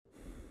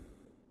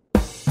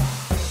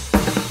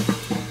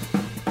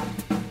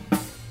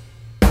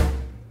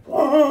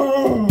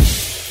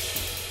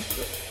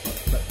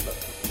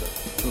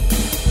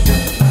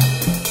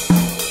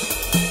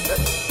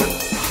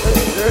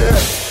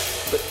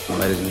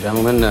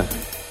gentlemen.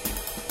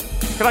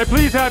 Can I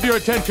please have your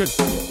attention?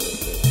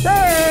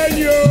 Can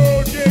you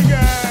dig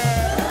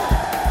it?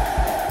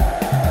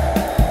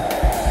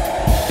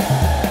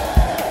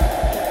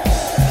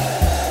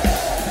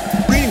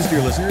 Greetings,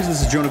 dear listeners.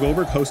 This is Jonah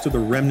Goldberg, host of the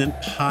Remnant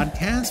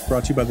Podcast,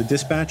 brought to you by The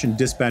Dispatch and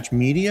Dispatch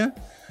Media.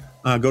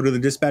 Go to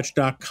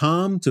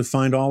thedispatch.com to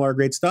find all our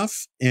great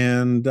stuff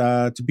and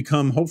to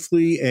become,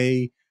 hopefully,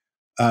 a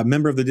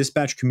member of the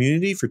Dispatch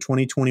community for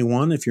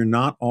 2021 if you're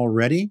not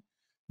already.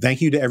 Thank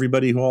you to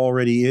everybody who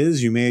already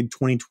is. You made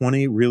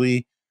 2020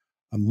 really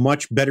a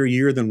much better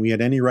year than we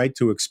had any right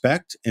to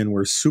expect, and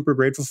we're super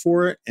grateful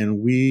for it. And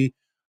we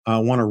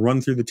want to run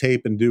through the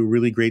tape and do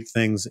really great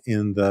things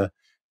in the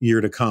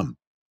year to come.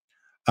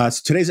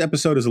 So today's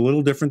episode is a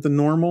little different than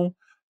normal.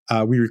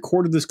 We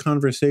recorded this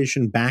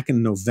conversation back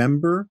in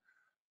November.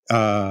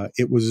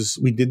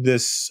 We did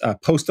this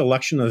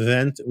post-election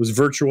event. It was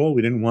virtual.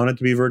 We didn't want it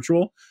to be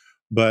virtual,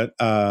 but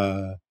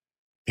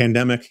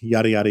pandemic,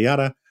 yada, yada,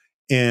 yada.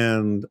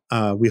 And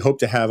we hope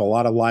to have a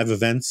lot of live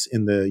events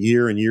in the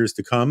year and years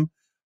to come.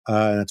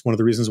 That's one of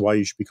the reasons why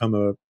you should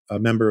become a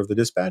member of the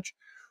Dispatch.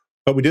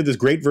 But we did this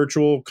great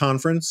virtual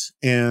conference,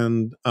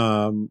 and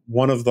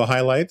one of the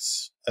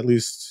highlights, at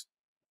least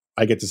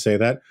I get to say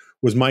that,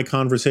 was my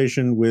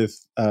conversation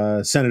with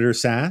Senator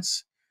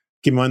Sass.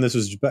 Keep in mind,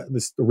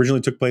 this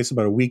originally took place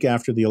about a week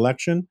after the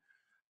election,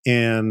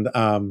 and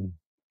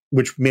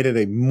which made it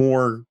a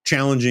more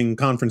challenging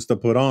conference to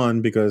put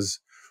on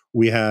because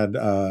we had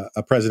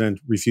a president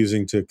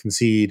refusing to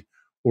concede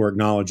or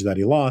acknowledge that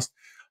he lost.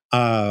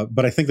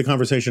 But I think the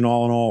conversation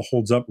all in all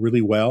holds up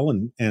really well.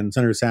 And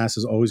Senator Sass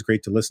is always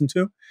great to listen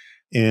to.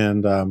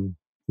 And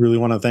really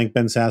want to thank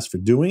Ben Sass for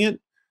doing it.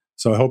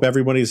 So I hope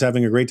everybody's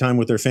having a great time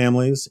with their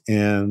families.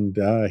 And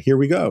here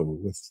we go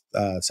with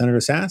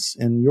Senator Sass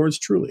and yours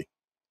truly.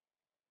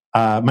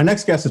 My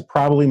next guest is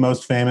probably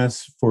most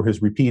famous for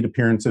his repeat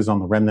appearances on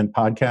the Remnant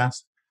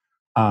Podcast.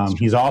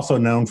 He's also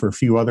known for a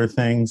few other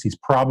things. He's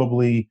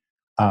probably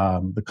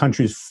the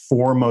country's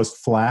foremost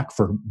flack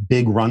for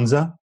Big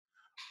Runza.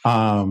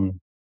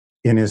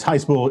 In his high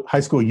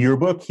school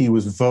yearbook, he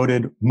was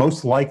voted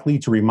most likely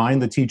to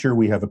remind the teacher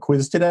we have a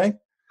quiz today.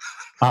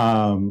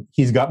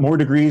 He's got more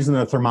degrees than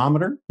a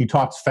thermometer. He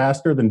talks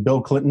faster than Bill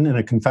Clinton in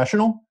a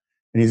confessional,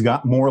 and he's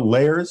got more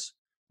layers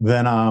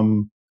than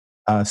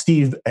a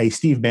Steve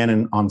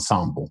Bannon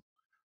ensemble.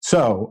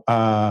 So,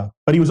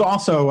 but he was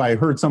also, I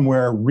heard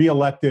somewhere,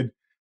 reelected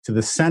to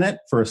the Senate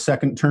for a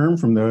second term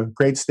from the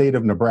great state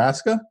of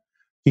Nebraska.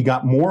 He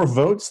got more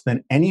votes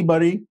than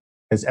anybody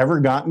has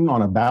ever gotten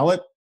on a ballot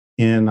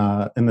in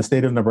the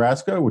state of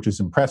Nebraska, which is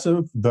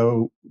impressive,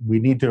 though we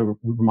need to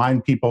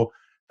remind people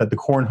that the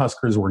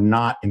Cornhuskers were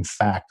not, in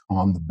fact,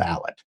 on the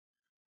ballot.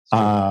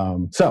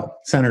 So,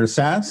 Senator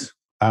Sass,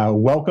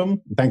 welcome.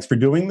 Thanks for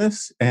doing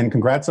this, and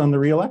congrats on the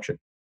reelection.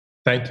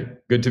 Thank you.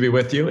 Good to be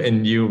with you.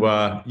 And you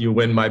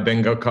win my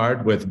bingo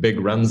card with Big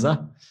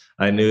Runza.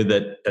 I knew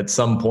that at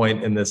some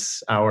point in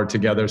this hour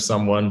together,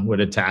 someone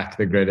would attack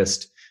the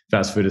greatest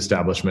fast food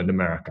establishment in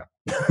America.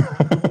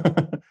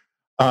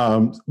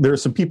 There are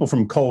some people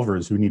from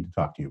Culver's who need to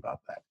talk to you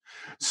about that.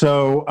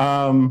 So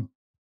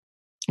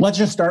let's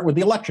just start with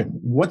the election.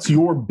 What's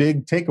your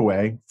big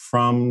takeaway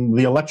from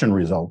the election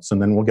results?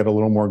 And then we'll get a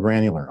little more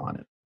granular on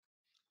it.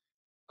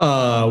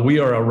 We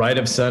are a right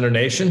of center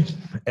nation.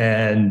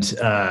 And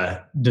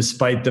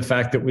despite the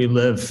fact that we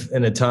live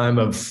in a time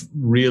of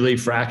really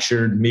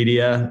fractured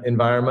media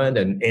environment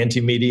and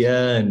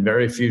anti-media and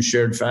very few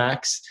shared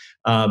facts,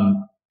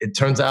 it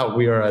turns out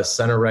we are a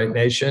center right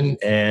nation.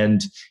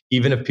 And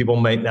even if people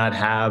might not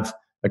have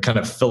a kind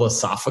of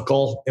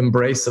philosophical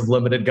embrace of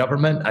limited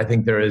government, I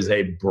think there is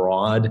a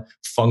broad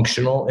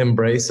functional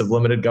embrace of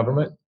limited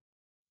government.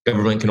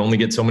 Government can only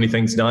get so many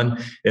things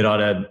done. It ought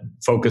to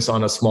focus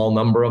on a small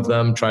number of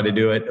them, try to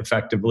do it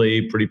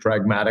effectively, pretty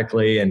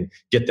pragmatically, and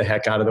get the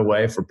heck out of the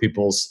way for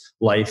people's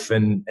life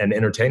and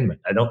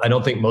entertainment. I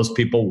don't think most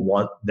people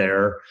want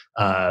their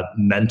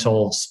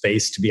mental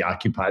space to be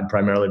occupied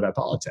primarily by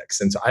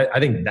politics. And so I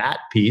think that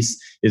piece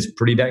is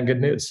pretty dang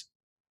good news.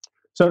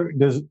 So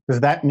does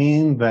that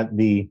mean that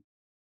the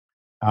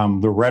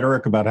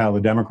rhetoric about how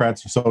the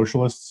Democrats are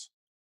socialists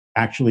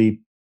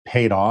actually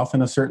paid off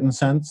in a certain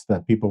sense,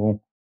 that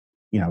people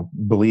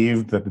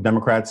believed that the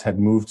Democrats had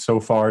moved so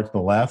far to the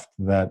left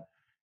that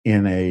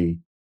in a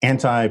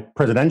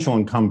anti-presidential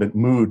incumbent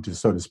mood,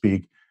 so to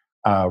speak,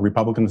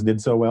 Republicans did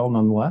so well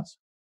nonetheless?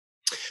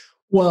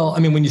 Well, I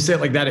mean, when you say it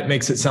like that, it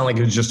makes it sound like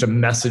it was just a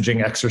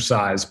messaging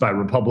exercise by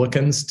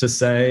Republicans to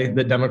say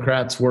that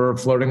Democrats were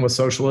flirting with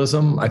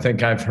socialism. I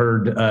think I've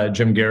heard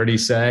Jim Garrity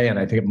say, and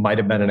I think it might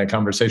have been in a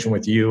conversation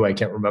with you, I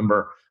can't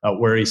remember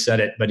where he said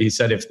it, but he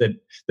said if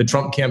the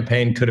Trump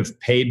campaign could have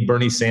paid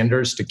Bernie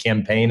Sanders to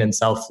campaign in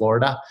South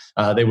Florida,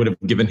 they would have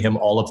given him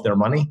all of their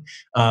money.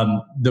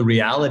 The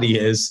reality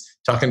is,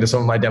 talking to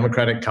some of my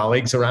Democratic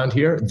colleagues around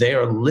here, they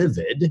are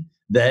livid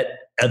that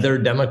other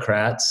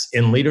Democrats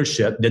in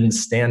leadership didn't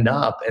stand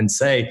up and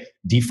say,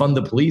 defund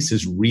the police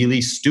is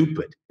really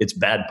stupid. It's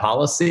bad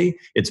policy,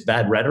 it's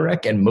bad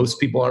rhetoric, and most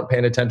people aren't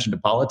paying attention to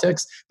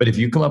politics. But if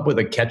you come up with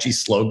a catchy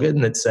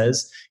slogan that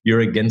says you're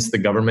against the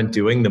government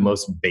doing the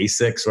most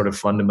basic sort of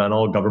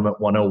fundamental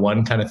government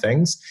 101 kind of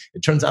things,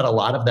 it turns out a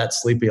lot of that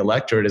sleepy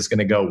electorate is going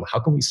to go, how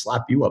can we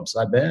slap you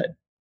upside the head?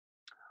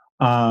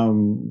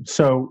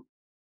 So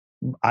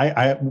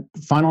I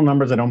final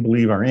numbers I don't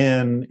believe are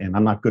in, and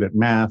I'm not good at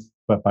math,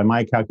 but by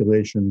my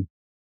calculation,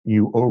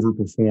 you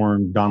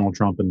overperformed Donald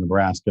Trump in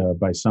Nebraska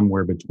by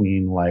somewhere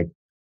between like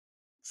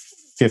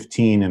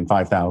 15 and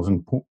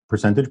 5,000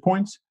 percentage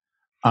points.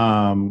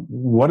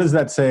 What does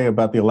that say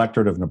about the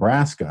electorate of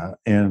Nebraska?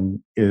 And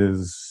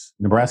is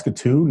Nebraska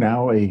too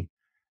now an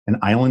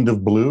island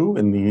of blue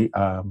in the,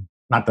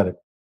 not that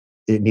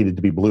it needed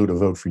to be blue to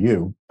vote for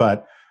you,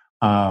 but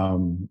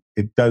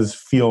it does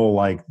feel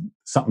like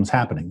something's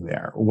happening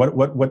there.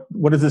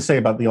 What does this say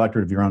about the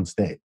electorate of your own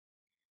state?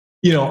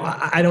 You know,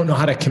 I don't know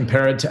how to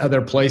compare it to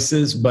other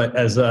places, but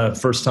as a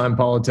first-time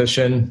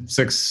politician,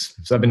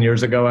 6-7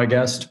 years ago, I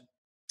guess,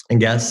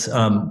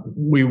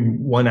 we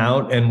went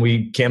out and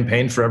we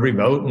campaigned for every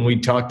vote, and we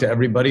talked to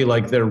everybody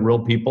like they're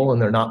real people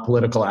and they're not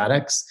political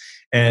addicts.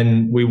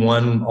 And we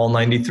won all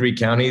 93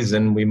 counties,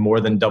 and we more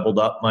than doubled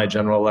up my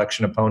general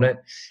election opponent.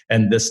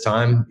 And this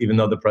time, even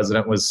though the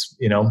president was,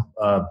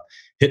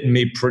 hitting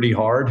me pretty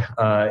hard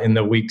in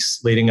the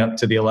weeks leading up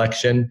to the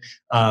election,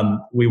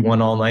 we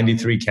won all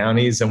 93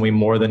 counties, and we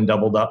more than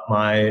doubled up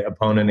my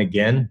opponent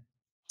again.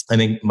 I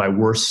think my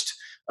worst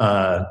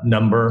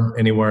number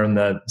anywhere in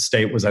the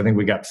state was, I think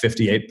we got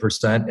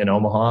 58% in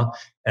Omaha.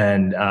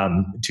 And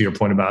to your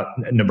point about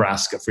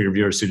Nebraska, for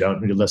your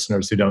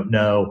listeners who don't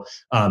know,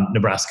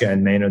 Nebraska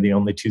and Maine are the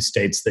only two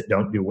states that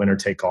don't do winner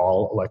take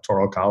all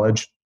electoral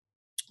college.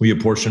 We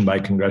apportion by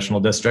congressional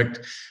district.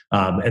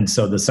 And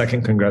so the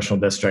second congressional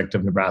district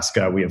of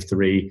Nebraska, we have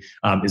 3,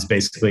 is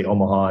basically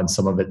Omaha and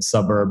some of its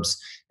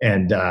suburbs.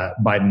 And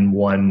Biden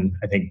won,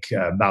 I think,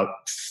 about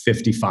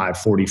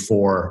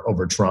 55-44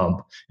 over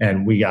Trump,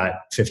 and we got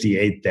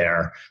 58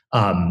 there.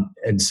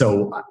 And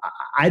so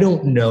I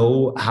don't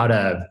know how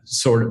to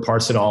sort of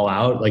parse it all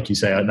out. Like you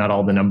say, not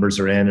all the numbers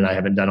are in, and I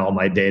haven't done all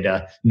my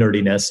data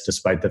nerdiness,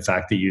 despite the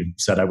fact that you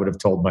said I would have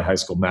told my high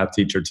school math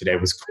teacher today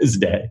was quiz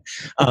day.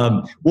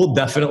 We'll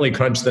definitely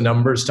crunch the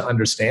numbers to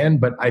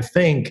understand, but I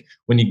think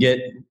when you get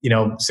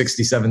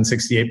 67,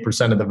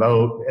 68% of the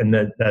vote, and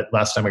that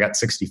last time I got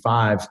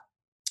 65,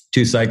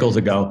 2 cycles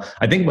ago,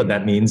 I think what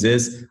that means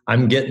is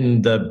I'm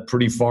getting the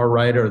pretty far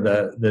right or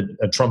the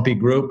Trumpy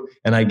group,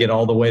 and I get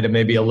all the way to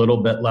maybe a little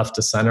bit left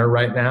to center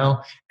right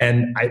now.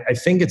 And I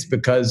think it's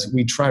because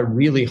we try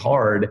really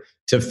hard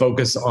to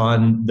focus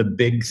on the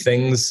big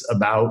things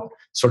about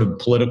sort of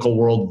political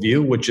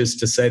worldview, which is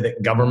to say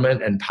that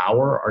government and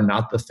power are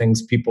not the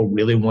things people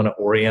really want to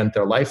orient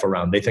their life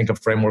around. They think a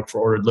framework for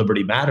ordered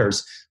liberty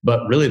matters,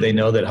 but really they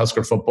know that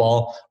Husker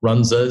football,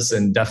 Runzas,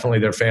 and definitely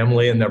their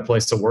family and their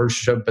place of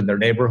worship and their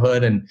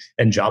neighborhood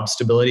and job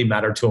stability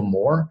matter to them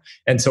more.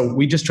 And so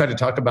we just try to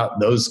talk about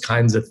those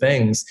kinds of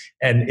things.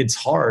 And it's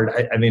hard.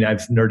 I mean,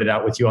 I've nerded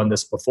out with you on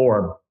this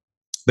before,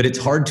 but it's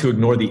hard to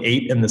ignore the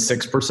 8 and the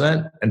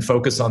 6% and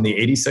focus on the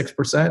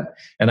 86%.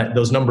 And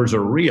those numbers are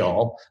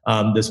real.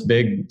 This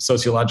big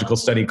sociological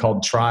study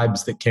called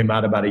Tribes that came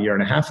out about 1.5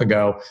 years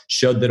ago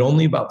showed that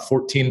only about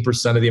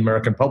 14% of the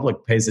American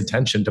public pays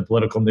attention to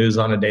political news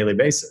on a daily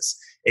basis.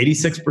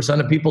 86%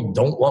 of people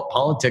don't want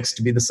politics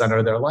to be the center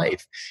of their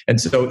life. And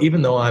so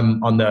even though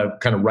I'm on the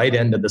kind of right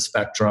end of the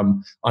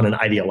spectrum on an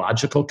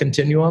ideological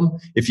continuum,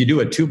 if you do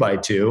a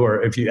 2x2,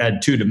 or if you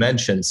add 2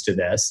 dimensions to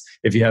this,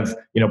 if you have,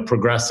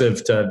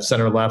 progressive to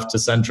center left to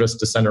centrist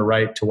to center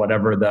right to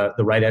whatever the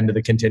right end of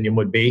the continuum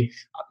would be,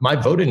 my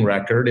voting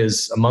record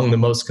is among the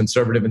most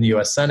conservative in the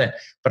US Senate.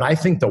 But I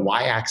think the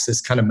y-axis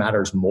kind of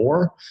matters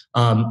more,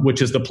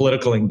 which is the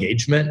political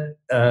engagement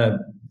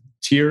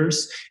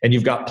tiers, and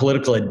you've got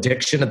political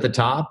addiction at the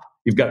top.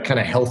 You've got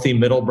kind of healthy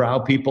middle brow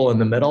people in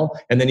the middle,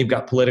 and then you've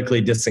got politically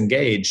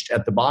disengaged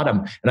at the bottom.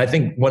 And I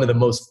think one of the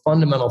most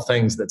fundamental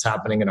things that's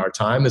happening in our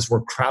time is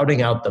we're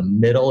crowding out the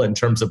middle in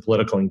terms of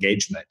political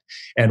engagement,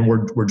 and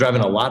we're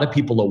driving a lot of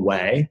people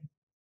away.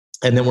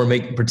 And then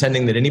we're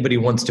pretending that anybody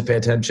who wants to pay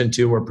attention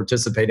to or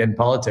participate in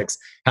politics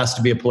has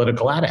to be a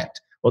political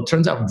addict. Well, it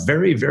turns out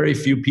very, very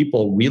few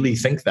people really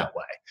think that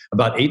way.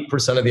 About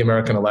 8% of the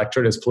American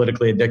electorate is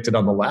politically addicted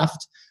on the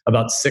left.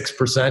 About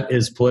 6%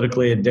 is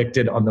politically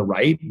addicted on the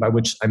right, by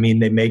which I mean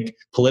they make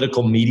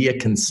political media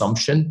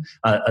consumption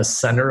a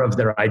center of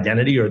their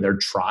identity or their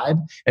tribe.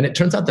 And it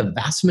turns out the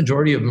vast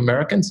majority of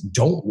Americans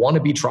don't want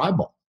to be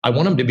tribal. I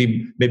want them to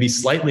be maybe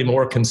slightly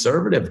more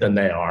conservative than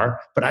they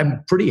are, but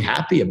I'm pretty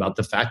happy about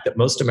the fact that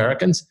most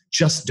Americans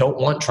just don't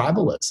want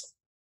tribalism.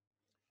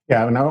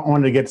 Yeah, and I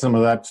wanted to get some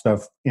of that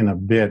stuff in a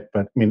bit,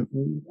 but I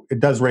mean, it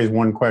does raise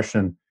one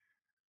question.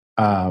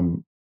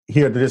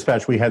 Here at the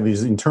Dispatch, we had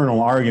these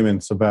internal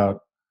arguments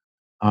about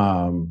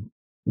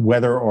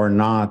whether or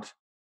not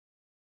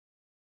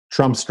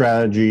Trump's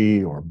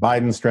strategy or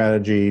Biden's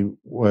strategy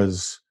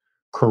was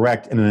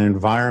correct in an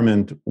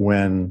environment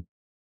when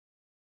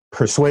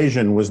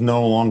persuasion was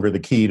no longer the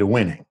key to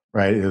winning,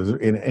 right? It was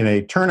in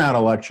a turnout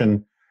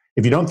election,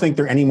 if you don't think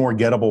there are any more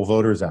gettable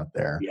voters out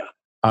there,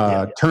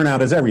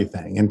 turnout is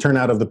everything. And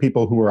turnout of the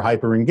people who are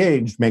hyper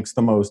engaged makes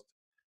the most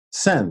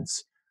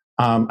sense.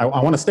 I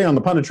want to stay on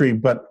the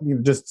punditry, but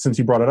just since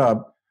you brought it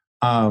up,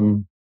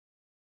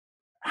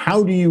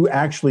 how do you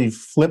actually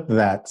flip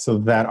that so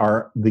that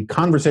the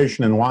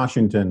conversation in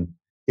Washington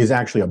is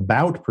actually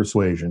about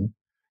persuasion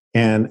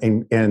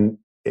and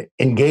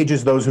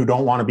engages those who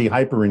don't want to be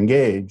hyper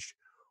engaged,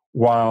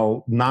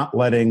 while not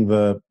letting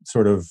the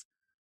sort of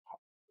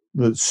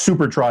the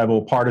super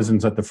tribal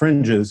partisans at the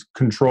fringes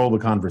control the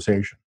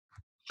conversation?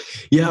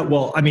 Yeah,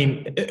 well, I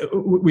mean,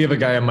 we have a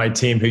guy on my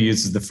team who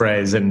uses the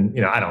phrase, and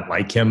I don't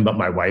like him, but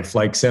my wife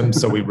likes him,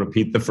 so we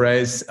repeat the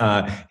phrase.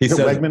 He says,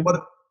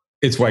 Wegman?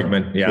 It's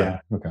Wegman, yeah.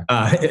 Okay.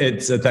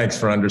 It's thanks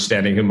for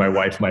understanding who my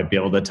wife might be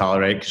able to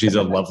tolerate, because she's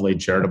a lovely,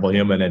 charitable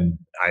human, and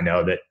I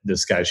know that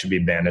this guy should be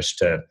banished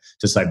to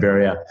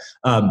Siberia.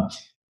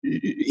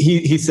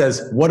 He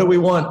says, "What do we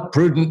want?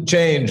 Prudent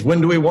change.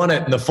 When do we want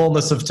it? In the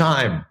fullness of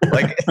time."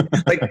 Like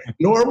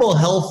normal,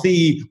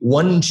 healthy,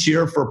 one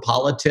cheer for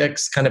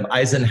politics, kind of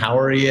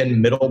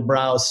Eisenhowerian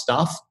middlebrow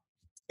stuff.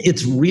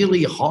 It's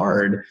really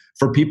hard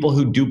for people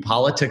who do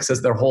politics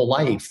as their whole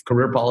life,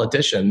 career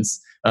politicians.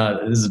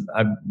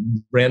 I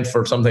ran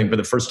for something for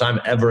the first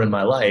time ever in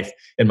my life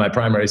in my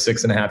primary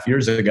 6.5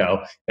 years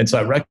ago. And so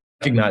I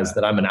recognize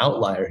that I'm an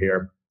outlier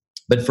here.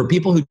 But for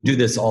people who do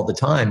this all the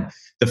time,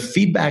 the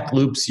feedback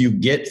loops you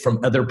get from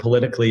other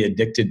politically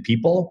addicted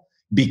people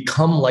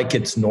become like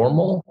it's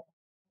normal,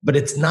 but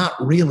it's not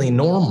really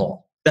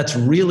normal. That's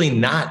really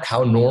not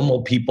how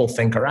normal people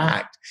think or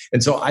act.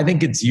 And so I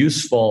think it's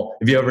useful,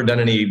 if you've ever done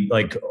any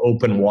like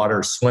open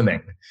water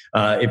swimming,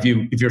 if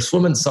you're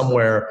swimming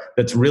somewhere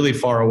that's really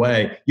far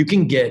away, you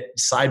can get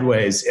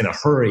sideways in a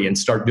hurry and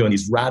start doing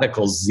these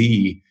radical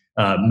Z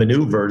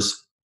maneuvers,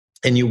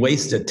 and you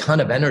waste a ton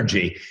of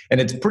energy.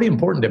 And it's pretty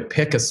important to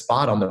pick a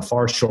spot on the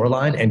far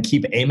shoreline and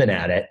keep aiming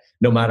at it,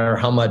 no matter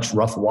how much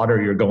rough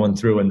water you're going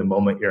through in the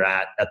moment you're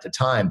at the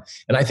time.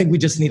 And I think we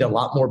just need a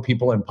lot more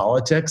people in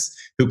politics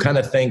who kind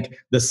of think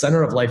the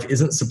center of life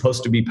isn't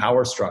supposed to be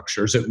power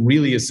structures. It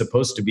really is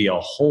supposed to be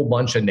a whole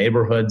bunch of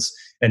neighborhoods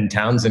and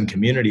towns and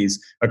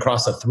communities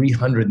across a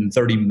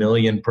 330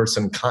 million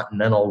person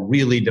continental,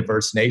 really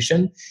diverse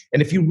nation.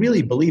 And if you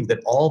really believe that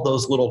all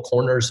those little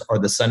corners are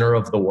the center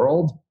of the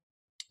world,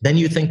 then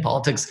you think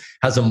politics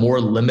has a more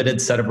limited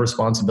set of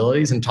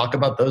responsibilities, and talk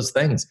about those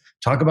things.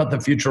 Talk about the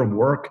future of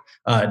work.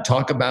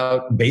 Talk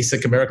about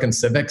basic American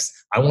civics.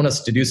 I want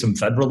us to do some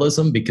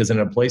federalism, because in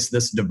a place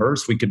this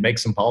diverse, we could make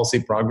some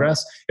policy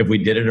progress if we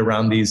did it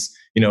around these,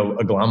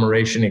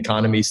 agglomeration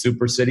economy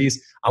super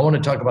cities. I want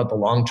to talk about the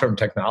long-term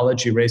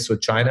technology race with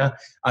China.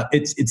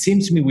 It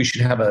seems to me we should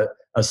have a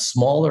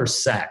smaller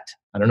set.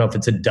 I don't know if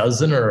it's a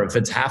dozen or if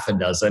it's half a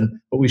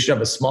dozen, but we should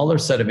have a smaller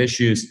set of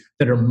issues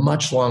that are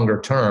much longer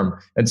term.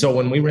 And so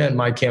when we ran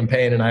my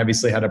campaign, and I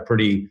obviously had a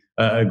pretty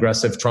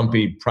aggressive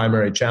Trumpy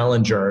primary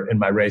challenger in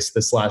my race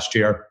this last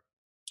year,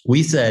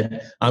 we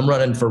said, I'm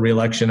running for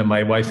reelection, and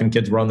my wife and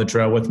kids were on the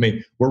trail with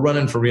me. We're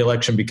running for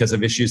reelection because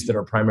of issues that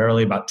are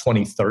primarily about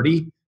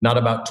 2030, not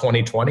about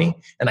 2020.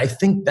 And I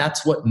think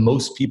that's what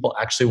most people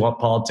actually want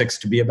politics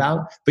to be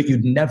about. But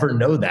you'd never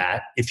know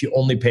that if you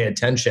only pay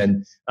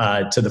attention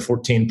to the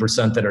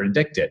 14% that are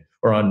addicted,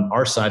 or on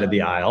our side of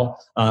the aisle,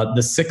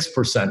 the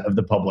 6% of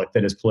the public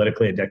that is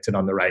politically addicted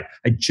on the right.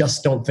 I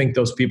just don't think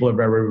those people are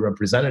very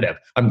representative.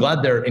 I'm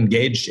glad they're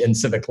engaged in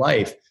civic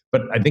life,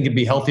 but I think it'd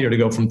be healthier to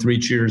go from 3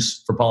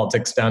 cheers for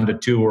politics down to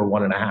 2 or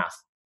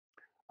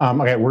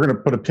 1.5. Okay, we're going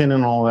to put a pin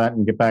in all that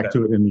and get back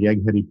to it in the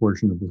eggheady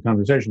portion of this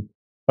conversation.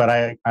 But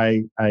I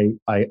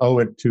owe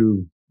it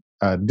to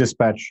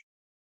Dispatch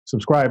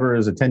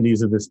subscribers,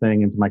 attendees of this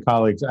thing, and to my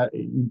colleagues.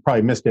 You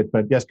probably missed it,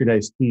 but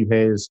yesterday Steve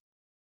Hayes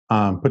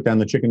put down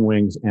the chicken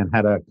wings and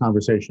had a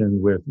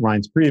conversation with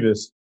Reince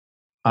Priebus.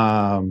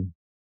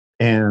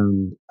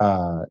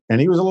 And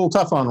he was a little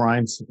tough on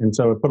Reince, and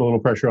so it put a little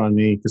pressure on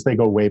me, because they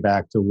go way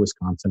back to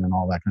Wisconsin and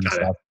all that kind of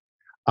stuff.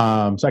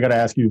 So I got to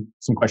ask you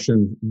some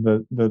questions.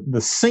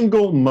 The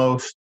single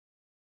most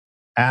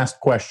asked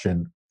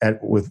question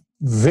with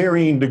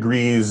varying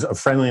degrees of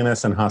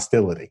friendliness and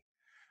hostility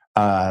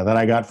that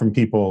I got from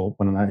people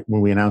when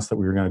we announced that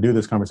we were going to do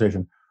this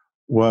conversation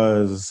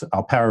was,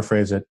 I'll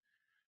paraphrase it,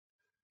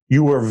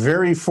 you were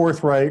very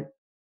forthright,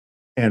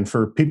 and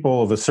for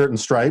people of a certain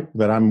stripe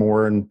that I'm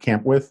more in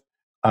camp with,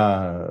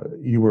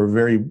 you were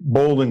very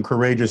bold and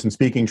courageous in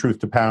speaking truth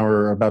to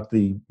power about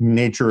the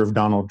nature of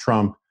Donald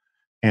Trump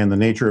and the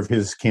nature of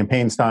his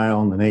campaign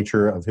style and the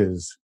nature of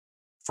his,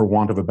 for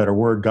want of a better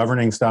word,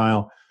 governing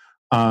style.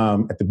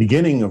 At the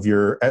beginning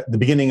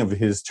of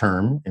his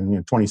term in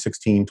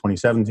 2016,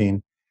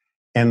 2017,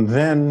 and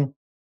then,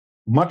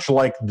 much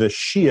like the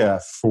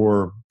Shia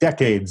for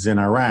decades in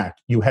Iraq,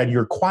 you had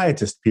your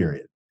quietist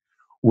period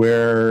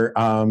where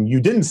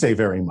you didn't say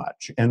very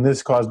much, and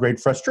this caused great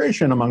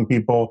frustration among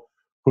people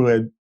who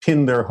had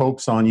pinned their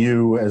hopes on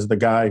you as the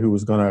guy who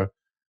was going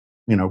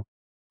to,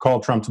 call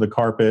Trump to the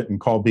carpet and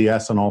call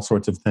BS on all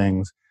sorts of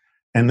things.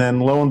 And then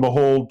lo and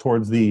behold,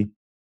 towards the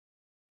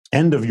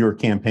end of your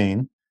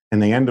campaign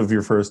and the end of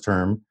your first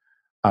term,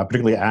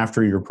 particularly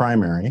after your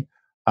primary,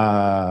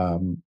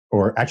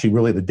 or actually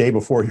really the day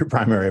before your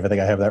primary, if I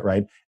think I have that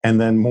right,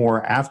 and then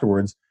more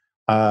afterwards,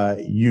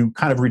 you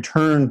kind of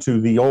return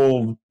to the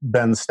old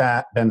Ben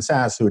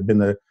Sasse, who had been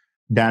the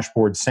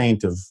dashboard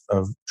saint of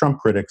Trump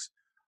critics.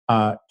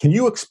 Can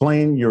you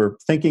explain your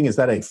thinking? Is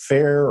that a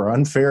fair or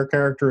unfair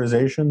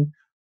characterization?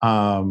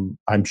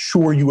 I'm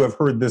sure you have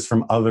heard this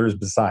from others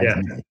besides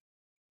me.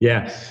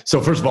 Yeah.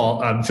 So first of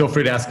all, feel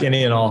free to ask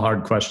any and all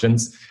hard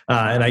questions.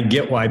 And I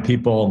get why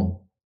people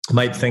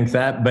might think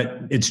that,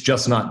 but it's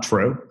just not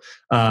true.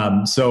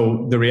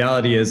 So the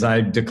reality is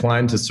I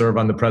declined to serve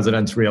on the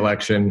president's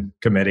reelection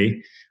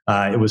committee.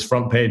 It was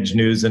front page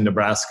news in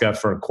Nebraska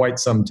for quite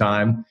some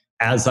time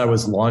as I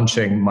was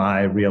launching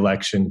my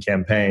reelection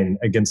campaign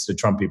against a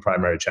Trumpy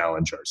primary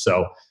challenger.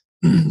 So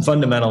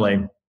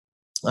fundamentally,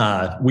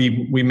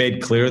 we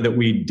made clear that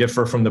we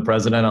differ from the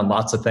president on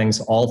lots of things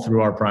all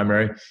through our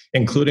primary,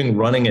 including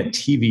running a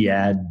TV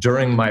ad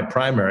during my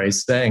primary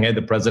saying, hey,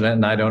 the president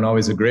and I don't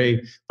always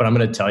agree, but I'm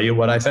going to tell you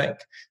what I think.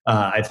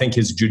 I think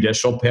his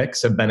judicial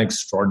picks have been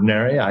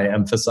extraordinary. I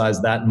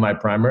emphasize that in my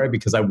primary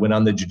because I went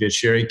on the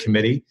Judiciary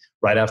Committee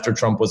right after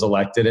Trump was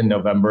elected in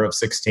November of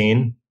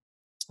 16.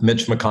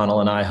 Mitch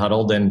McConnell and I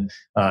huddled in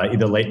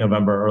either late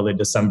November or early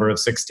December of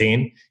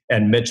 16.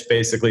 And Mitch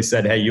basically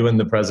said, hey, you and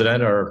the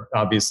president are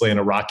obviously in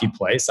a rocky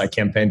place. I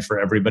campaigned for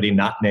everybody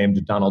not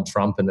named Donald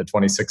Trump in the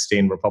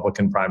 2016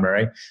 Republican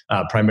primary,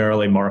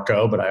 primarily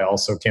Marco, but I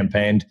also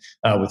campaigned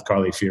with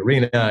Carly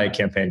Fiorina. I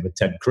campaigned with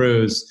Ted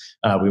Cruz.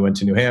 We went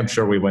to New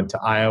Hampshire. We went to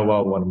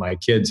Iowa. One of my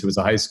kids, who was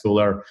a high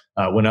schooler,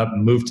 went up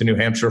and moved to New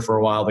Hampshire for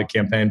a while to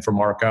campaign for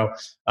Marco.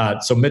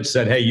 So Mitch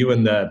said, hey, you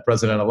and the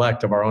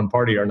president-elect of our own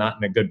party are not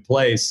in a good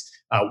place.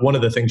 One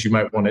of the things you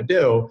might want to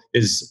do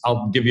is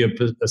I'll give you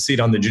a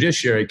seat on the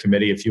Judiciary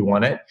Committee if you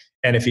want it.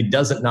 And if he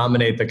doesn't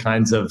nominate the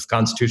kinds of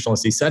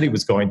constitutionalists he said he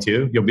was going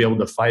to, you'll be able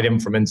to fight him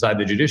from inside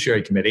the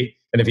Judiciary Committee.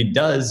 And if he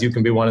does, you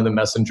can be one of the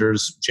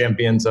messengers,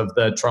 champions of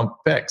the Trump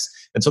picks.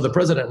 And so the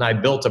president and I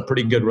built a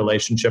pretty good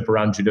relationship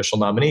around judicial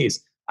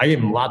nominees. I gave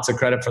him lots of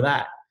credit for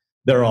that.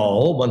 There are a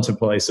whole bunch of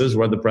places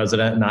where the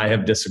president and I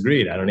have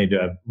disagreed. I don't need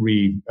to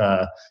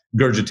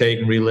regurgitate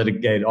and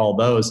relitigate all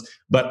those.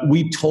 But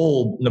we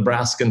told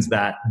Nebraskans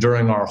that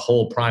during our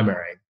whole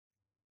primary.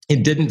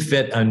 It didn't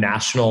fit a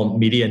national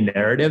media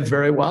narrative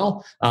very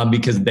well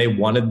because they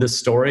wanted the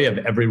story of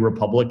every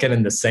Republican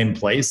in the same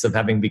place of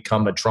having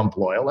become a Trump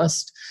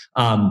loyalist.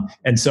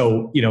 And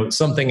so,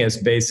 something as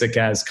basic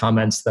as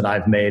comments that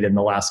I've made in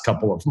the last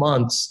couple of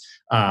months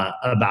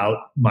about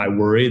my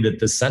worry that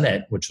the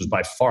Senate, which was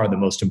by far the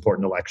most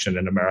important election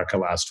in America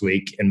last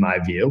week, in my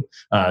view,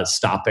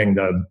 stopping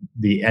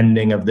the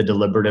ending of the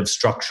deliberative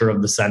structure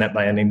of the Senate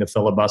by ending the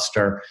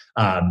filibuster,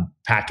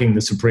 packing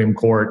the Supreme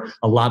Court,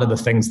 a lot of the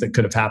things that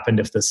could have happened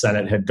if the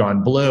Senate had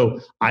gone blue.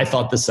 I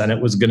thought the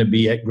Senate was going to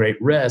be at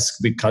great risk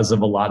because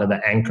of a lot of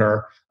the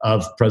anchor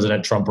of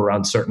President Trump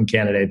around certain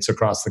candidates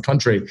across the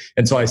country.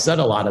 And so I said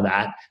a lot of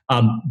that.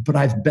 But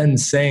I've been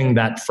saying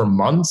that for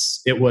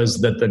months. It was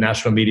that the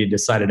national media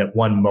decided at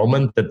one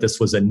moment that this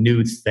was a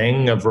new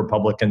thing of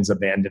Republicans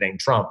abandoning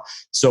Trump.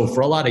 So for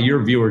a lot of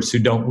your viewers who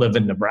don't live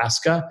in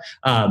Nebraska,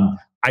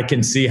 I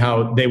can see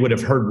how they would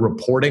have heard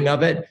reporting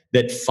of it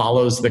that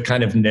follows the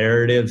kind of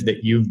narrative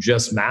that you've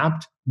just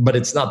mapped, but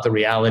it's not the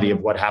reality of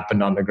what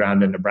happened on the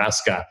ground in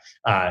Nebraska.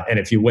 And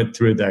if you went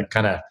through the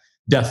kind of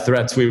death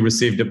threats we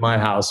received at my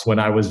house when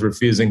I was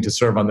refusing to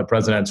serve on the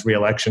president's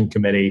reelection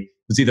committee, it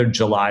was either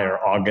July or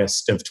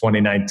August of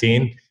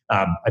 2019,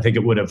 I think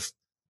it would have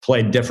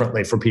played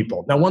differently for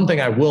people. Now, one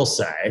thing I will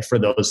say for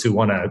those who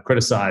want to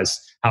criticize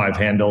how I've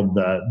handled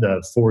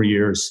the 4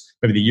 years,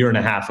 maybe the year and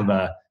a half of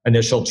an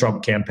initial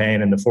Trump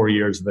campaign and the 4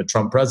 years of the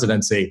Trump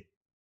presidency,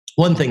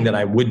 one thing that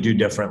I would do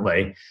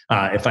differently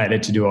if I had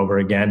it to do over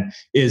again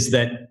is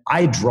that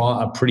I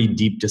draw a pretty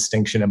deep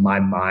distinction in my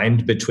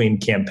mind between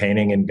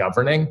campaigning and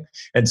governing.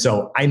 And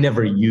so I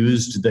never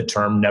used the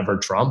term never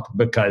Trump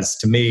because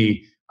to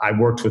me, I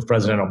worked with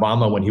President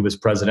Obama when he was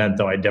president,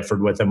 though I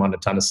differed with him on a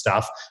ton of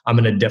stuff. I'm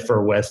going to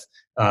differ with,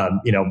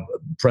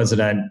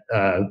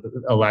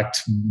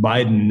 President-elect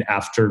Biden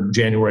after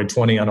January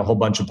 20 on a whole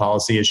bunch of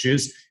policy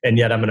issues, and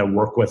yet I'm going to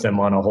work with him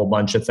on a whole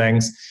bunch of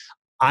things.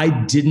 I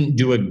didn't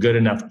do a good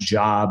enough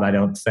job, I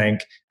don't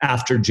think,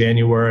 after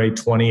January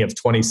 20 of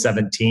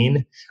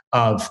 2017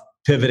 of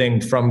pivoting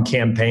from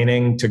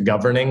campaigning to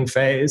governing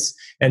phase.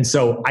 And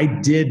so I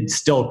did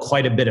still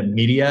quite a bit of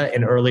media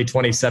in early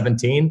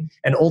 2017.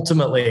 And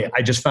ultimately,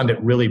 I just found it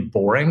really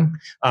boring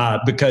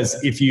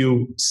because if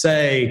you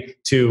say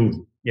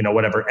to,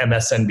 whatever,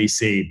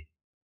 MSNBC,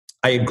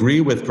 I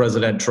agree with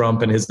President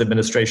Trump and his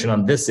administration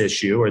on this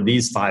issue or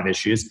these 5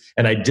 issues,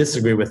 and I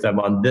disagree with them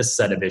on this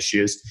set of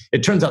issues,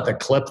 it turns out the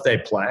clip they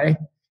play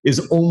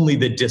is only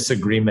the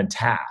disagreement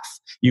half.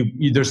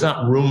 there's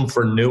not room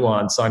for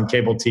nuance on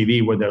cable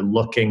TV where they're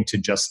looking to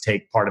just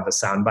take part of a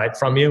soundbite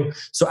from you.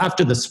 So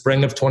after the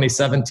spring of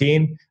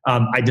 2017,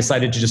 I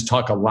decided to just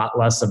talk a lot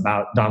less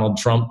about Donald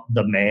Trump,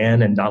 the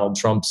man, and Donald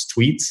Trump's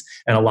tweets,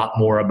 and a lot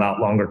more about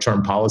longer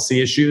term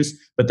policy issues.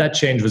 But that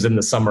change was in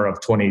the summer of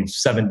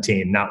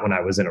 2017, not when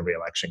I was in a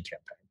re-election campaign.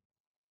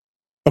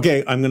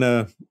 Okay, I'm going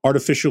to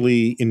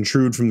artificially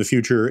intrude from the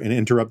future and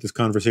interrupt this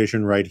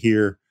conversation right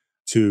here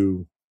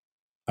to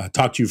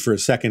talk to you for a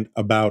second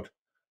about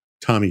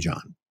Tommy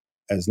John.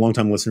 As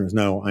longtime listeners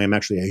know, I am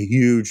actually a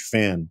huge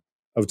fan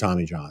of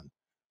Tommy John.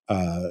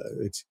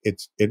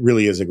 It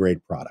really is a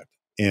great product,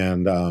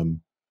 and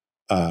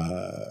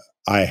I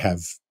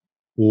have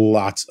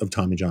lots of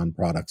Tommy John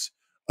products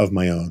of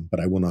my own, but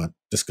I will not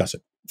discuss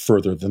it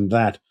further than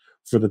that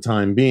for the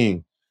time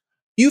being.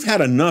 You've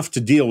had enough to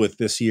deal with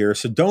this year,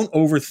 so don't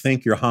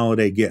overthink your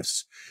holiday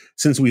gifts.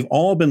 Since we've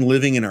all been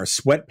living in our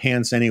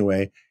sweatpants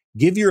anyway,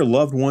 give your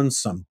loved ones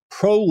some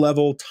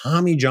pro-level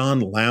Tommy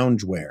John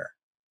loungewear.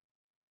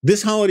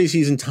 This holiday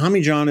season,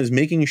 Tommy John is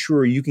making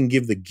sure you can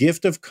give the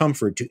gift of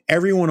comfort to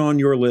everyone on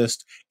your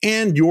list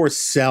and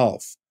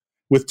yourself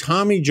with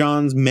Tommy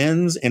John's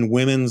men's and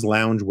women's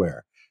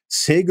loungewear.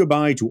 Say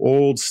goodbye to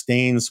old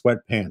stained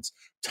sweatpants.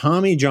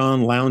 Tommy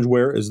John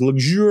loungewear is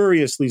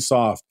luxuriously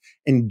soft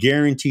and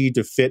guaranteed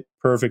to fit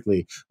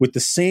perfectly with the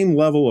same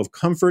level of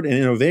comfort and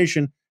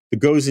innovation that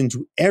goes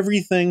into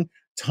everything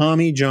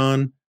Tommy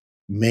John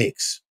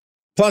makes.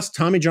 Plus,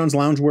 Tommy John's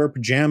loungewear,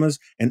 pajamas,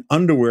 and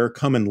underwear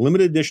come in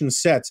limited edition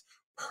sets,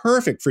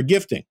 perfect for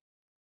gifting,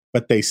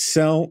 but they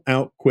sell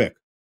out quick.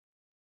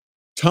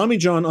 Tommy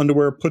John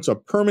underwear puts a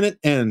permanent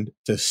end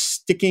to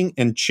sticking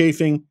and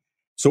chafing,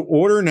 so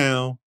order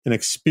now and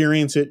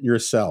experience it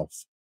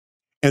yourself.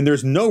 And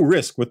there's no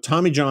risk with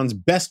Tommy John's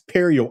best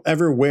pair you'll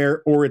ever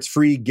wear or its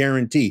free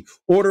guarantee.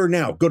 Order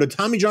now. Go to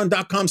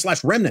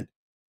TommyJohn.com/remnant.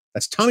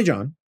 That's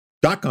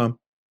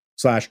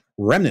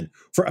TommyJohn.com/remnant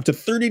for up to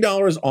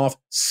 $30 off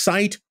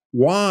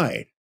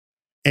site-wide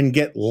and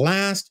get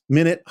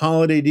last-minute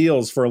holiday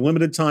deals for a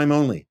limited time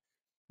only.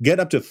 Get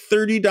up to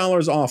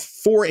 $30 off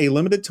for a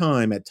limited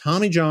time at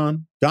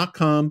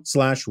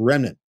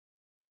TommyJohn.com/remnant.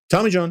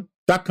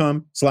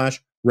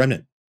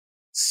 TommyJohn.com/remnant.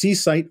 See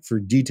site for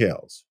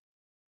details.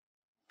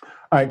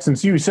 All right,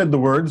 since you said the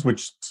words,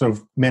 which so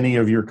many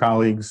of your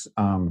colleagues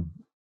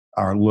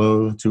are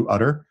loath to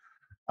utter,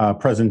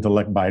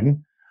 President-elect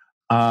Biden,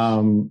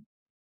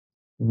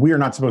 we are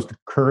not supposed to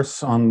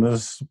curse on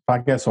this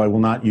podcast, so I will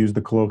not use the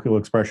colloquial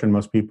expression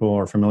most people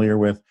are familiar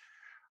with.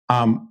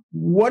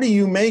 What do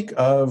you make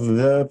of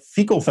the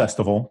fecal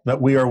festival that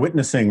we are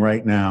witnessing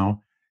right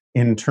now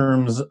in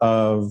terms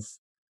of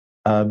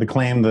the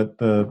claim that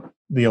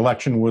the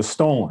election was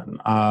stolen?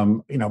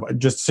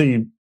 Just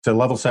to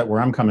level set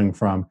where I'm coming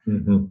from,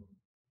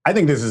 I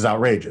think this is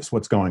outrageous,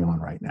 what's going on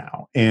right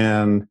now.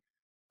 And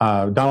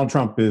Donald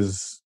Trump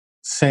is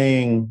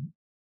saying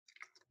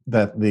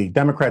that the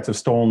Democrats have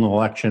stolen the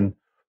election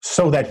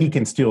so that he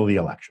can steal the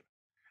election.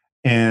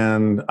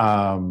 And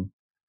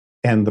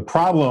the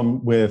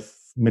problem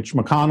with Mitch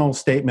McConnell's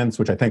statements,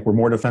 which I think were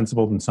more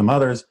defensible than some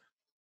others,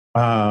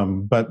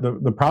 but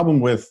the problem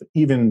with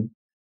even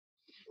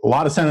a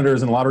lot of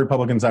senators and a lot of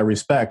Republicans I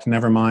respect,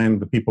 never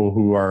mind the people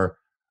who are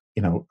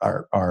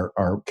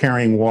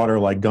carrying water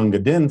like Gunga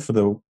Din for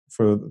the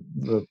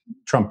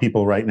Trump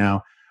people right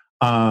now.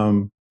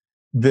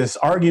 This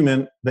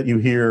argument that you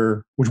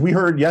hear, which we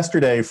heard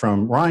yesterday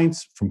from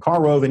Reince, from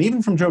Karl Rove, and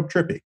even from Joe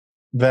Trippi,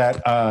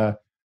 that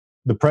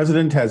the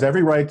president has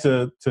every right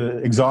to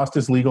exhaust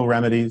his legal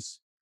remedies.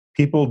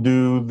 People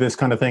do this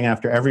kind of thing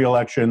after every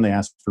election. They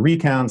ask for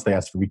recounts. They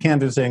ask for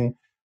recanvassing.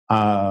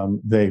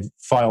 They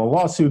file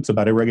lawsuits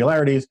about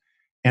irregularities.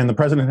 And the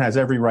president has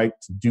every right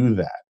to do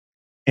that.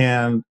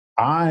 And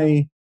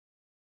I,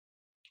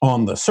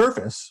 on the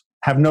surface,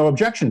 have no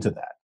objection to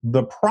that.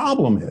 The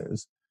problem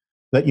is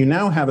that you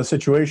now have a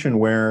situation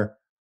where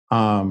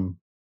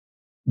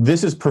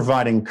this is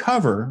providing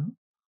cover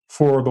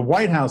for the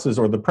White House's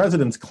or the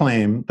president's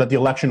claim that the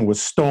election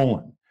was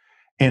stolen.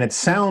 And it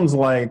sounds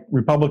like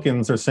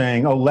Republicans are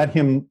saying, oh, let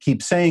him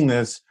keep saying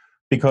this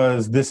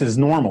because this is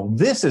normal.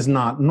 This is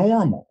not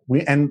normal.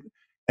 And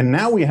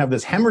now we have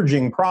this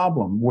hemorrhaging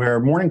problem where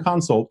Morning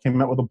Consult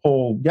came out with a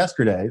poll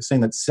yesterday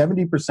saying that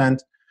 70%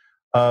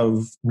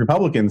 of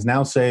Republicans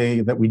now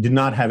say that we did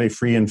not have a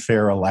free and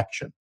fair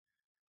election.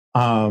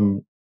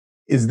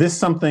 Is this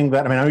something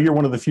that, I know you're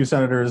one of the few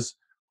senators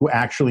who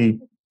actually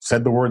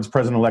said the words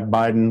President-elect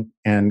Biden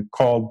and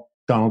called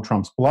Donald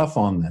Trump's bluff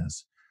on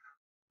this.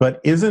 But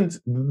isn't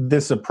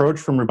this approach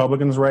from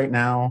Republicans right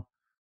now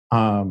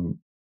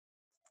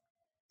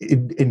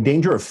in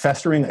danger of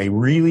festering a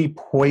really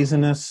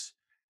poisonous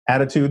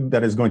attitude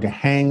that is going to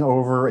hang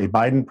over a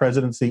Biden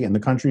presidency and the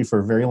country for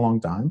a very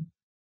long time?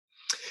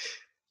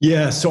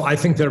 Yeah, so I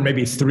think there may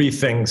be three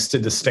things to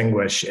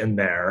distinguish in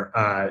there.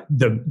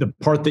 The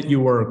part that you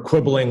were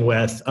quibbling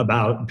with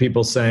about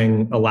people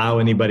saying allow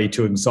anybody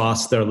to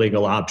exhaust their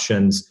legal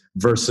options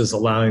versus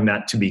allowing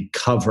that to be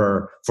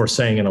cover for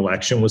saying an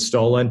election was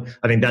stolen.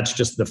 I think that's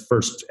just the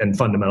first and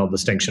fundamental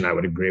distinction I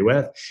would agree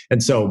with.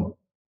 And so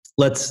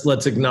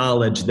let's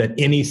acknowledge that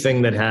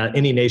anything that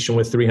any nation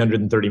with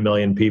 330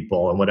 million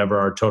people and whatever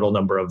our total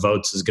number of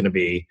votes is going to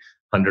be,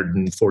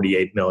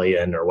 148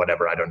 million or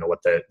whatever, I don't know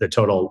what the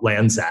total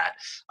lands at.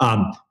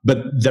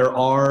 But there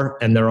are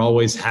and there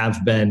always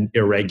have been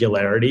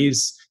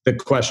irregularities. The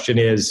question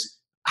is,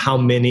 how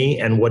many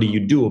and what do you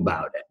do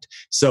about it?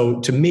 So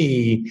to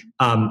me,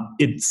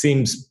 it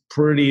seems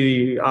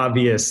pretty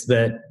obvious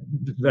that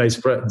Vice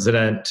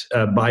President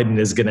Biden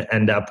is going to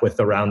end up with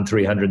around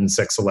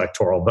 306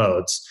 electoral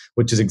votes,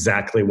 which is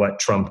exactly what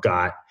Trump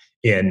got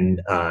in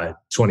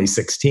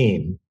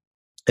 2016.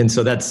 And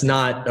so that's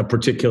not a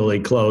particularly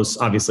close,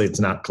 obviously it's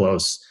not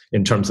close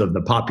in terms of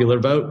the popular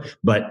vote,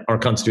 but our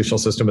constitutional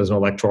system is an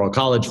electoral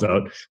college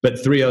vote. But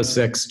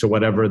 306 to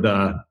whatever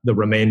the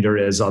remainder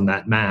is on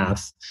that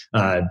math,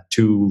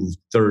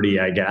 230,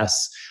 I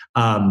guess,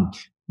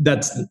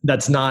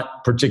 that's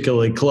not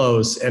particularly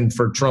close. And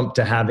for Trump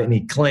to have any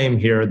claim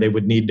here, they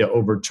would need to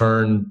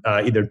overturn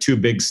either two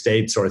big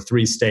states or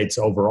three states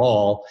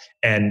overall.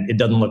 And it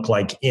doesn't look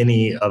like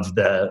any of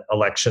the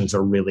elections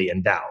are really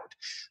in doubt.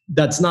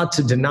 That's not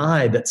to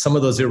deny that some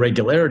of those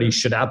irregularities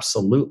should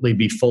absolutely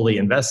be fully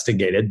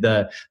investigated.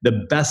 The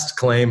best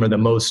claim or the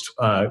most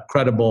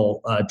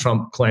credible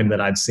Trump claim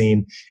that I've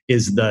seen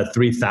is the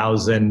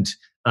 3,000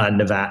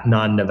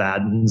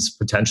 non-Nevadans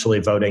potentially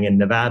voting in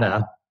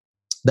Nevada.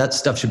 That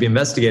stuff should be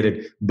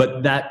investigated,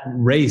 but that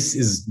race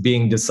is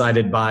being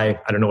decided by,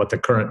 I don't know what the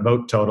current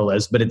vote total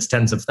is, but it's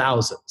tens of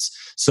thousands.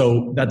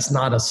 So that's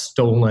not a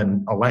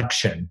stolen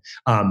election.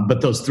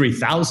 But those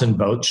 3,000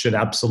 votes should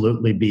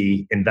absolutely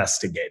be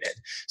investigated.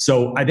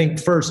 So I think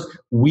first,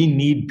 we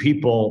need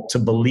people to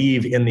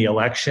believe in the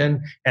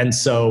election. And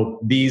so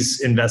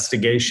these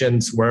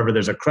investigations, wherever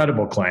there's a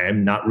credible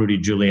claim, not Rudy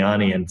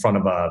Giuliani in front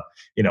of a,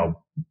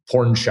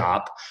 porn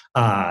shop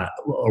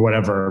or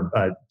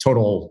whatever,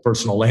 Total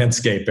Personal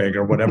Landscaping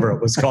or whatever it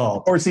was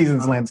called. Four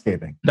Seasons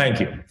Landscaping. Thank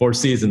you. Four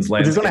Seasons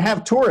Landscaping. Which is going to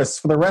have tourists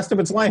for the rest of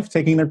its life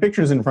taking their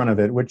pictures in front of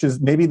it, which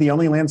is maybe the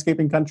only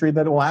landscaping country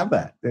that will have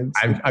that.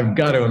 I've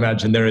got to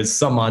imagine there is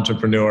some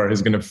entrepreneur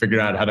who's going to figure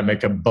out how to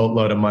make a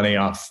boatload of money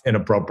off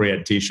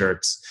inappropriate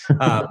T-shirts.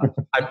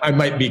 I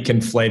might be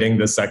conflating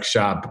the sex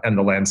shop and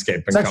the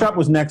landscaping. Sex shop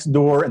was next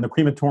door and the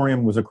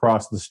crematorium was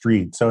across the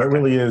street. So it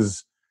really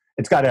is...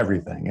 It's got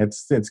everything.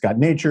 It's got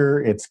nature.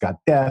 It's got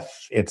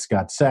death. It's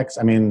got sex.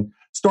 I mean,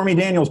 Stormy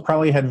Daniels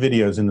probably had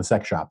videos in the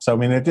sex shop. So I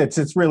mean,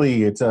 it's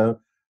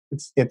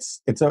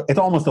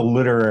almost a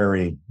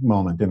literary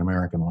moment in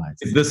American life.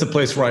 Is this a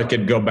place where I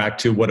could go back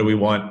to what do we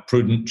want?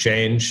 Prudent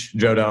change,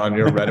 Joda, on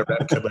your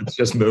rhetoric. Let's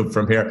just move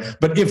from here.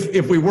 But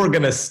if we were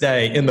going to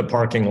stay in the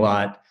parking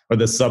lot or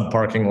the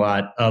sub-parking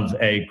lot of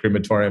a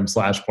crematorium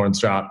 / porn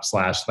shop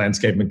 /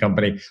 landscaping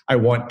company, I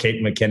want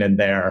Kate McKinnon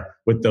there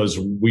with those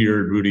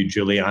weird Rudy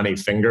Giuliani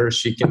fingers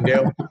she can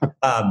do.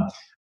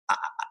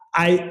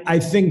 I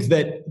think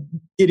that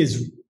it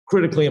is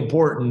critically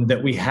important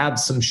that we have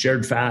some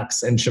shared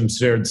facts and some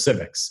shared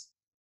civics.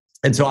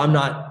 And so I'm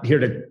not here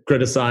to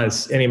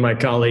criticize any of my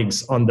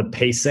colleagues on the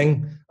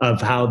pacing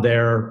of how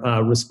they're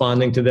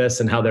responding to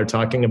this and how they're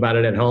talking about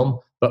it at home.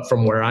 But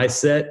from where I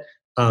sit,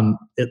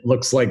 it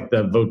looks like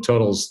the vote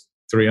total's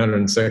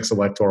 306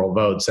 electoral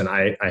votes, and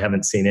I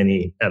haven't seen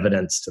any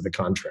evidence to the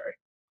contrary.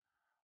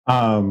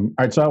 All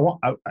right, so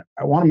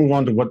I want to move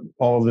on to what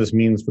all of this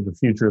means for the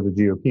future of the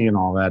GOP and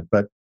all that,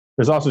 but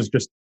there's also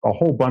just a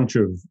whole bunch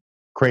of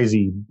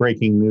crazy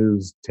breaking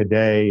news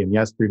today and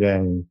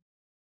yesterday.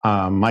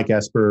 Mike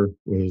Esper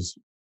was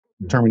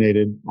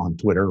terminated on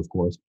Twitter, of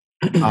course.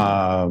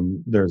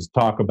 There's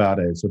talk about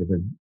a sort of a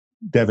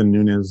Devin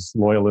Nunes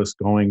loyalist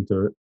going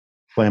to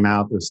play him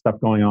out. There's stuff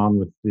going on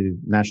with the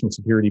national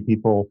security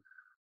people.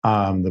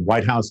 The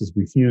White House is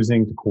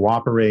refusing to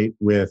cooperate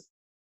with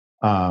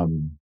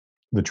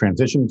the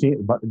transition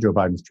team, Joe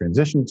Biden's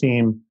transition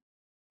team.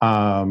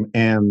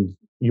 And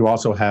you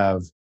also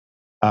have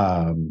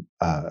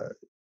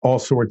all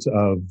sorts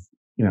of,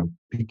 you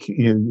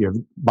have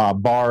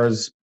Bob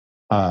Barr's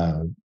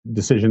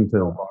decision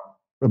to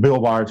Bill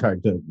Barr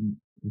tried to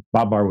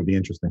Bob Barr would be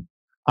interesting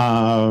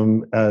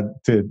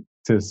to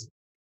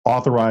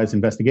authorize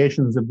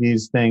investigations of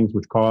these things,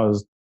 which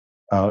caused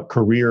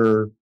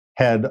career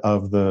head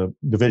of the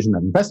division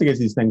that investigates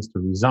these things to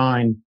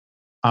resign.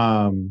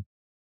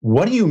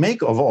 What do you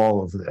make of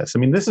all of this? I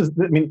mean,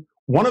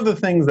 one of the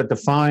things that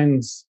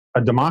defines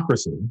a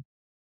democracy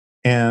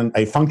and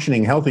a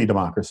functioning, healthy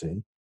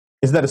democracy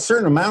is that a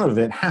certain amount of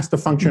it has to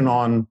function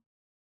on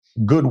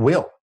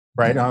goodwill,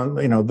 right?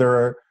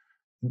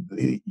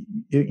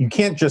 You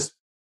can't just,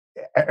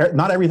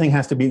 not everything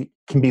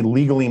can be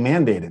legally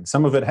mandated.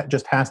 Some of it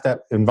just has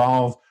to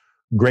involve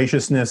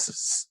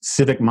graciousness,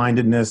 civic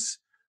mindedness,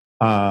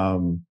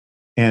 and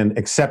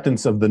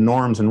acceptance of the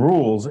norms and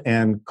rules.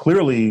 And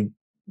clearly,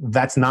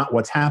 that's not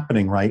what's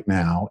happening right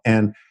now.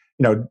 And,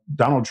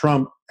 Donald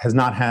Trump has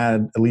not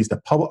had, at least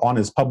on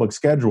his public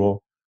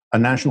schedule, a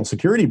national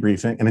security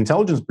briefing, an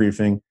intelligence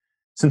briefing,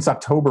 since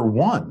October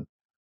 1.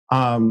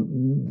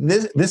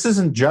 This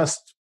isn't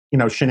just,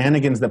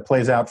 shenanigans that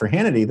plays out for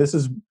Hannity. This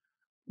is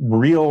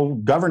real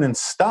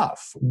governance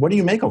stuff. What do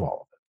you make of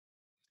all of it?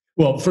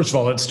 Well, first of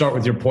all, let's start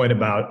with your point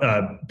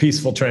about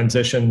peaceful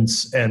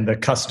transitions, and the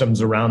customs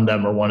around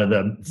them are one of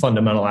the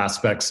fundamental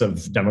aspects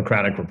of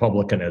democratic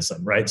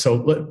republicanism, right? So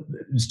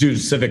let's do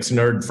civics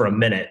nerd for a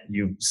minute.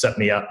 You set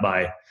me up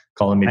by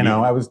calling me. I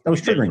know, I was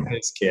triggering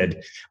this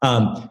kid.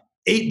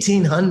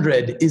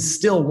 1800 is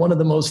still one of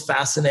the most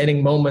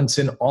fascinating moments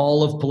in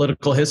all of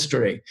political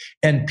history.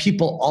 And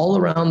people all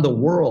around the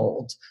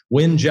world,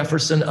 when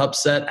Jefferson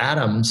upset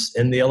Adams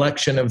in the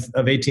election of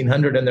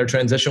 1800 and their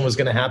transition was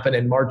going to happen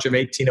in March of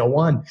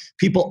 1801,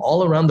 people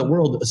all around the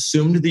world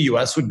assumed the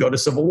US would go to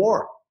civil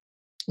war.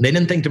 They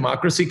didn't think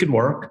democracy could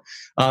work.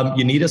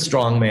 You need a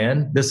strong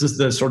man. This is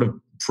the sort of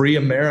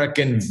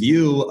pre-American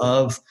view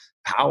of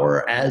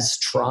power as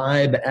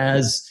tribe,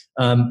 as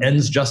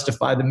ends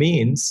justify the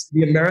means.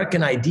 The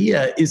American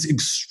idea is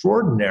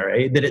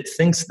extraordinary, that it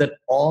thinks that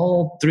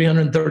all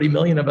 330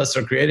 million of us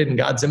are created in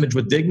God's image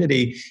with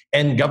dignity,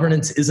 and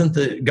government isn't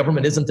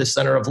the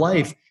center of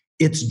life.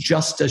 It's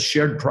just a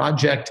shared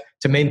project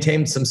to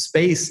maintain some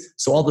space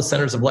so all the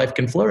centers of life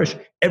can flourish.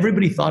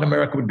 Everybody thought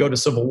America would go to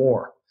civil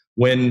war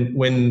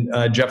when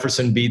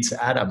Jefferson beats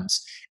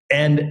Adams.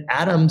 And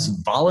Adams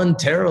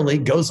voluntarily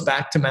goes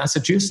back to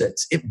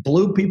Massachusetts. It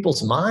blew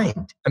people's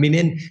mind. I mean,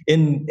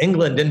 in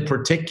England in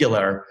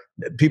particular,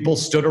 people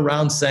stood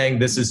around saying,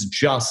 this is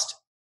just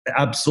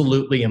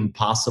absolutely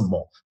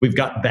impossible. We've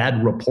got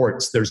bad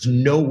reports. There's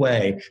no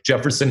way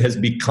Jefferson has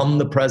become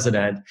the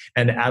president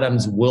and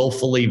Adams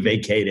willfully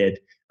vacated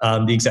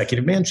the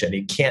executive mansion.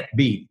 It can't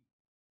be.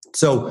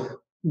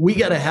 So we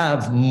got to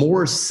have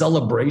more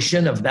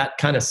celebration of that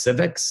kind of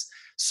civics,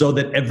 so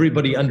that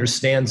everybody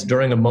understands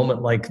during a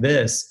moment like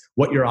this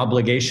what your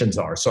obligations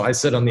are. So I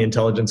sit on the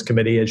Intelligence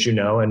Committee, as you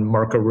know, and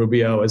Marco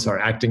Rubio is our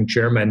acting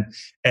chairman.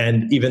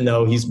 And even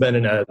though he's been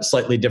in a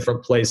slightly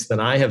different place than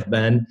I have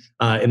been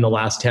in the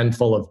last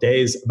handful of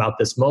days about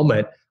this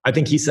moment, I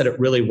think he said it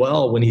really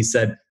well when he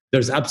said,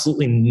 there's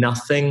absolutely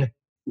nothing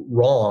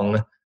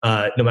wrong,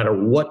 no matter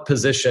what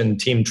position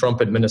Team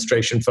Trump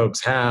administration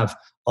folks have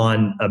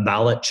on a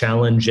ballot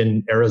challenge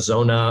in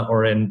Arizona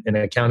or in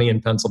a county in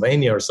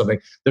Pennsylvania or something.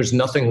 There's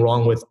nothing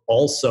wrong with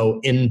also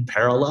in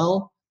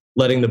parallel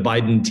letting the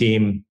Biden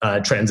team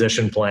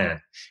transition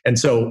plan. And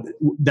so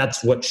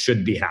that's what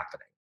should be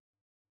happening.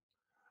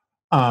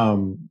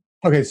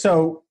 Okay,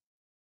 so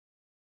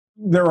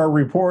there are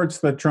reports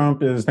that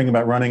Trump is thinking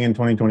about running in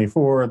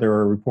 2024. There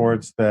are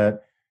reports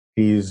that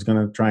he's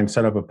going to try and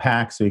set up a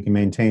PAC so he can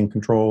maintain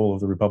control of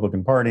the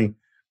Republican Party.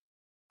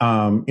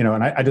 And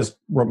I just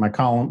wrote my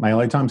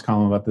LA Times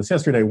column about this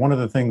yesterday. One of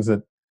the things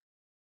that,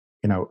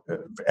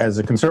 as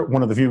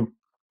one of the few,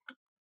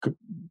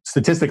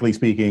 statistically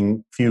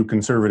speaking, few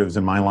conservatives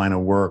in my line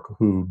of work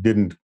who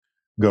didn't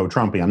go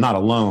Trumpy. I'm not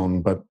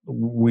alone, but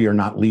we are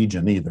not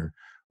legion either.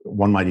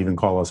 One might even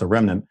call us a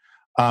remnant.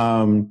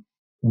 One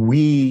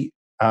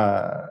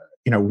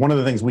of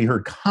the things we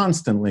heard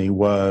constantly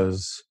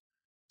was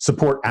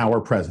support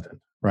our president,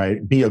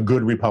 right? Be a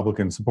good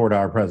Republican, support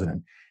our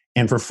president.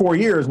 And for 4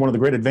 years, one of the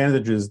great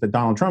advantages that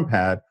Donald Trump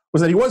had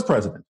was that he was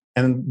president.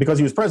 And because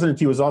he was president,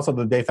 he was also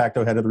the de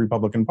facto head of the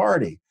Republican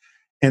Party.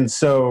 And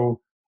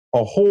so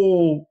a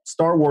whole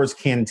Star Wars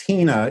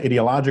cantina,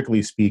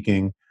 ideologically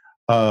speaking,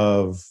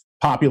 of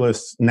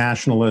populists,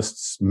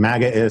 nationalists,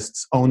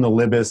 MAGAists, own the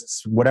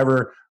libists,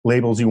 whatever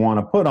labels you want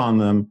to put on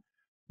them,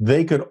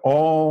 they could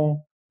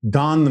all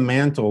don the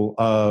mantle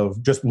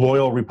of just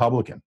loyal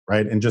Republican,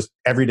 right? And just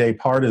everyday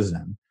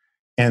partisan.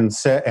 And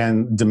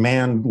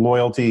demand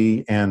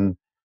loyalty and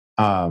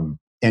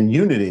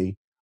unity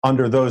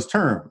under those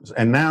terms.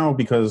 And now,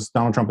 because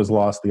Donald Trump has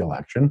lost the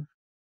election,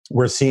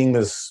 we're seeing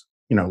this,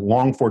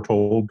 long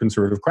foretold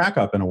conservative crack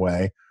up in a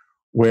way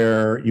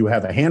where you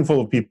have a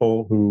handful of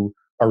people who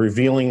are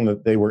revealing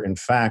that they were, in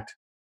fact,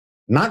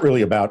 not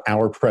really about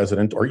our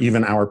president or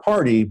even our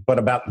party, but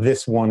about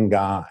this one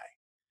guy.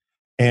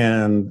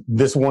 And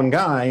this one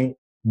guy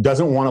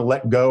doesn't want to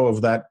let go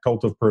of that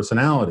cult of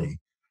personality.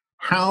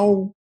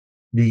 How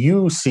do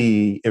you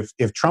see,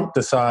 if Trump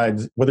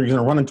decides whether he's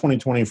going to run in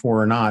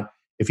 2024 or not,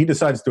 if he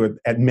decides to,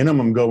 at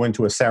minimum, go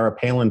into a Sarah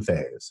Palin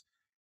phase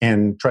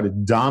and try to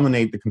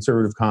dominate the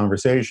conservative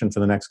conversation for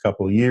the next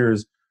couple of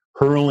years,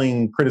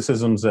 hurling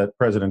criticisms at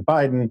President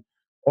Biden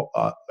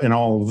and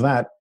all of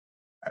that,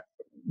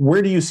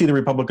 where do you see the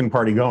Republican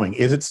Party going?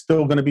 Is it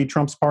still going to be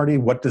Trump's party?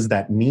 What does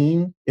that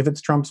mean if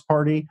it's Trump's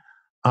party?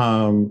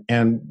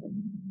 And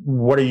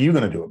what are you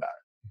going to do about it?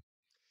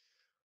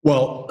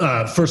 Well,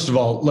 first of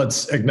all,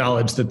 let's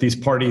acknowledge that these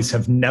parties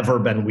have never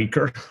been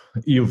weaker.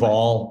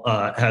 Yuval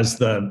has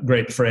the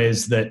great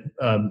phrase that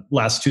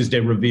last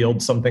Tuesday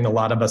revealed something a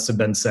lot of us have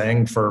been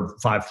saying for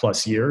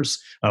 5+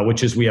 years,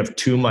 which is we have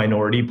two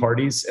minority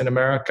parties in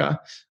America.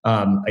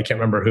 I can't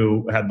remember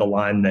who had the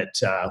line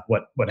that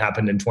what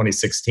happened in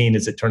 2016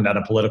 is it turned out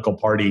a political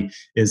party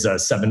is a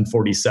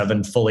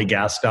 747 fully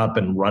gassed up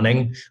and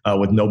running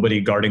with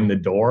nobody guarding the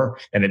door.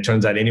 And it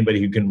turns out anybody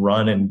who can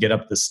run and get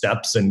up the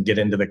steps and get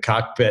into the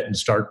cockpit and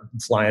start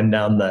flying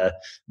down the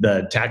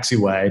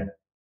taxiway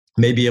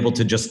may be able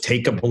to just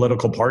take a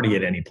political party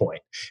at any point.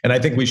 And I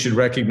think we should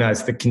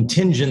recognize the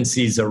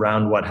contingencies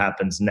around what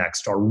happens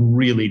next are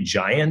really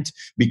giant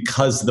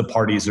because the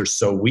parties are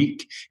so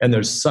weak and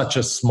there's such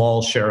a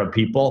small share of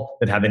people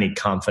that have any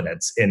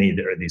confidence in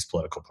either of these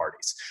political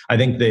parties. I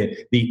think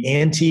the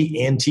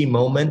anti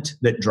moment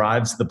that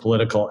drives the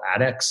political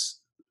addicts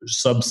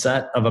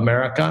subset of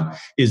America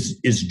is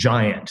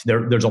giant.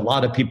 There's a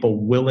lot of people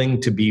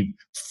willing to be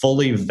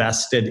fully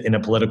vested in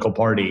a political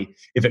party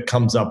if it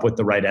comes up with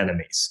the right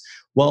enemies.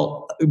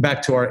 Well,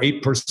 back to our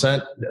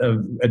 8%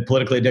 of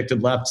politically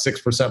addicted left,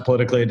 6%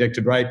 politically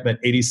addicted right,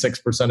 but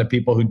 86% of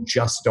people who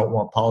just don't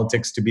want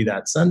politics to be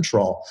that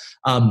central.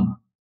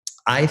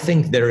 I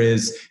think there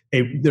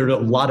are a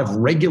lot of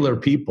regular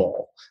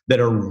people that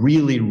are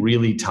really,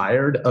 really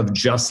tired of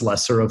just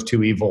lesser of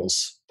two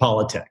evils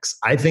politics.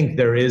 I think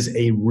there is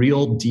a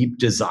real deep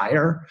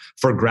desire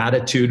for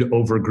gratitude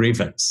over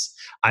grievance.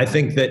 I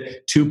think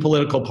that two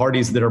political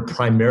parties that are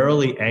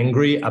primarily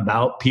angry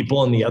about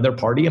people in the other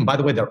party, and by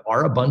the way, there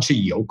are a bunch of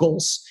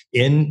yokels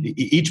in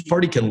each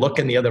party can look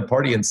in the other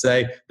party and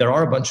say, there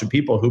are a bunch of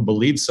people who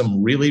believe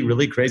some really,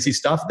 really crazy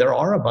stuff. There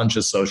are a bunch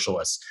of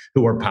socialists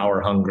who are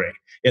power hungry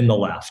in the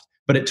left.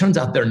 But it turns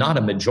out they're not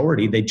a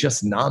majority. They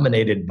just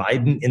nominated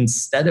Biden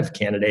instead of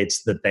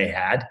candidates that they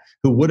had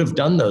who would have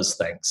done those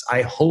things.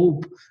 I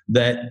hope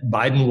that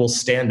Biden will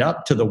stand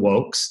up to the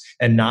wokes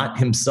and not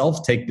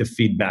himself take the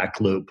feedback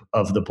loop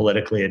of the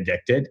politically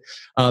addicted.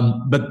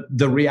 But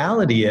the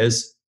reality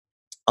is,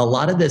 a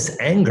lot of this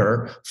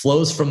anger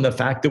flows from the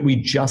fact that we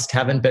just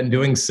haven't been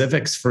doing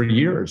civics for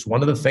years.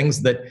 One of the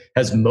things that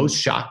has most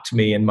shocked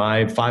me in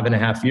my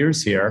 5.5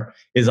 years here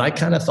is I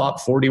kind of thought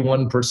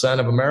 41%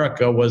 of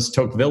America was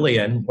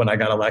Tocquevillian when I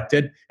got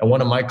elected. And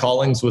one of my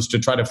callings was to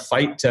try to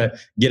fight to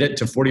get it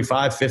to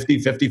 45, 50,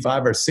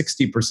 55, or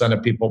 60%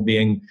 of people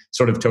being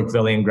sort of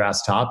Tocquevillian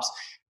grass tops.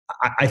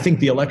 I think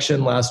the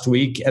election last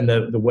week and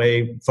the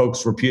way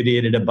folks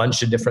repudiated a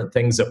bunch of different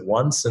things at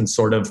once and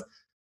sort of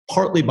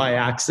partly by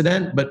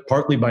accident, but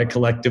partly by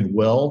collective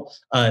will,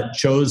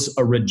 chose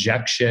a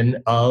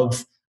rejection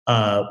of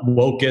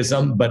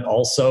wokeism, but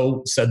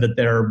also said that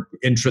they're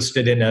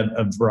interested in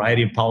a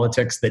variety of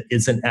politics that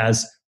isn't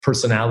as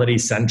personality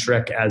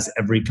centric as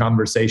every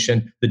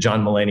conversation, the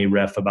John Mulaney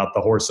riff about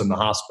the horse in the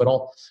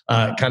hospital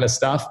kind of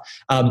stuff.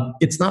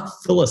 It's not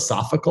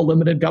philosophical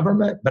limited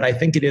government, but I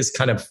think it is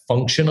kind of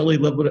functionally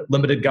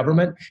limited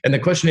government. And the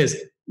question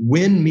is,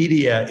 when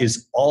media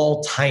is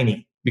all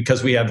tiny,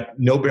 because we have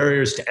no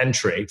barriers to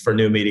entry for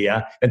new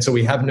media. And so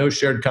we have no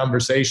shared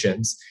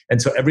conversations.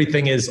 And so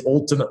everything is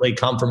ultimately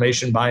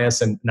confirmation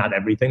bias, and not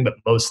everything, but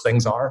most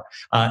things are,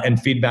 and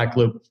feedback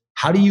loop.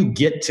 How do you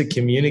get to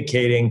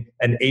communicating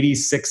an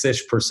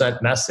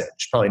 86-ish%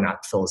 message? Probably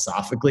not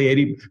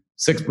philosophically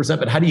 86%,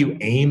 but how do you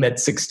aim at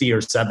 60 or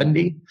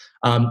 70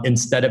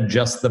 instead of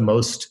just the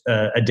most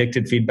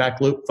addicted feedback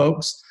loop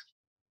folks?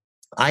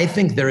 I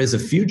think there is a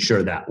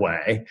future that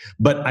way,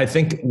 but I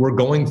think we're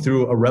going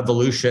through a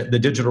revolution, the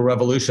digital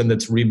revolution,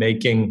 that's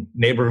remaking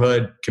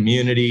neighborhood,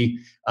 community,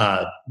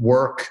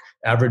 work,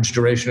 average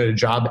duration of a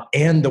job,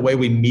 and the way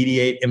we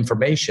mediate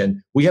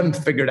information. We haven't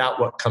figured out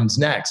what comes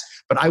next,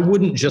 but I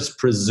wouldn't just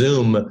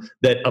presume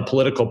that a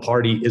political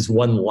party is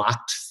one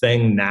locked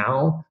thing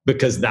now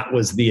because that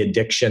was the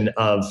addiction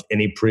of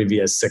any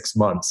previous 6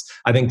 months.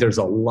 I think there's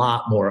a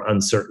lot more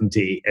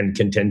uncertainty and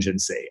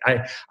contingency.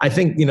 I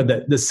think, the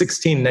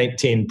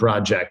 1619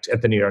 Project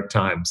at the New York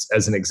Times,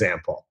 as an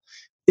example,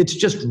 it's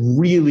just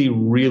really,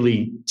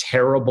 really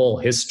terrible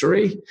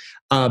history.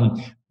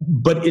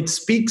 But it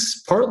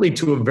speaks partly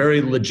to a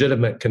very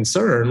legitimate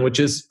concern, which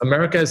is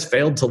America has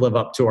failed to live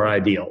up to our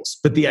ideals.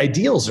 But the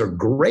ideals are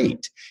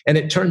great. And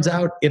it turns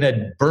out in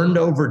a burned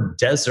over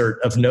desert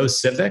of no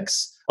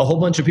civics, a whole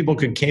bunch of people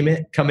could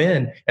come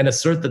in and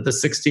assert that the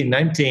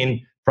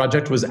 1619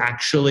 Project was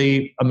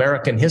actually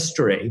American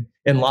history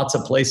in lots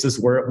of places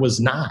where it was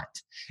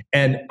not.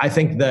 And I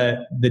think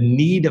the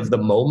need of the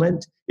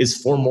moment is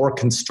for more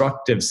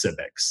constructive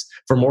civics,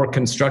 for more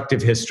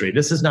constructive history.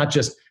 This is not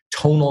just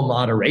tonal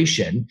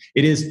moderation.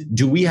 It is,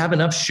 do we have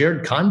enough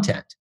shared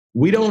content?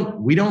 We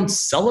don't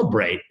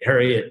celebrate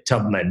Harriet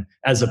Tubman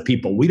as a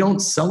people. We don't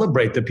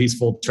celebrate the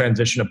peaceful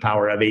transition of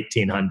power of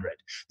 1800.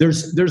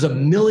 There's a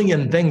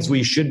million things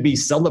we should be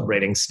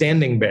celebrating.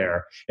 Standing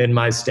Bear in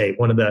my state,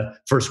 one of the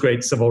first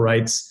great civil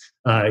rights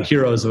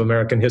heroes of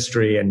American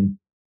history, and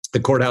the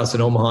courthouse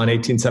in Omaha in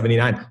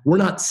 1879. We're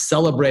not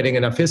celebrating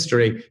enough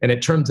history. And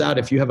it turns out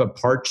if you have a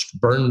parched,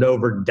 burned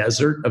over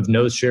desert of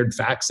no shared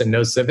facts and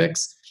no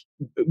civics,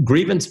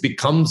 grievance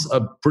becomes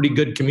a pretty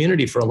good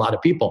community for a lot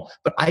of people.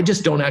 But I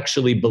just don't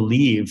actually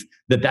believe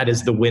that that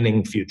is the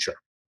winning future.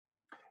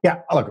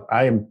 Yeah, look,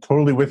 I am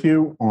totally with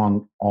you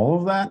on all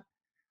of that.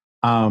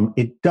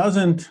 It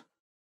doesn't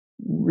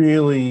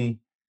really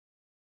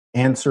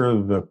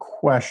answer the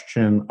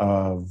question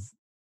of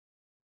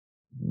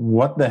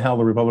what the hell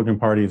the Republican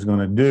Party is going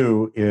to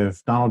do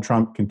if Donald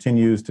Trump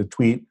continues to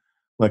tweet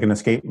like an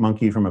escaped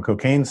monkey from a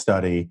cocaine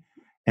study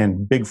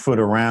and Bigfoot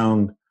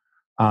around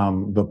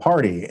the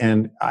party.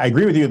 And I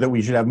agree with you that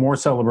we should have more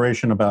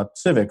celebration about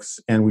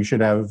civics, and we should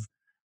have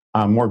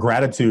more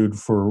gratitude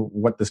for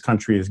what this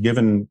country has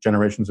given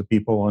generations of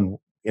people and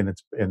in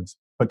its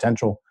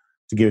potential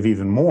to give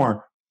even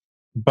more.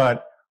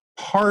 But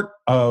part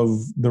of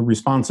the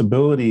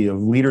responsibility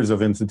of leaders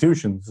of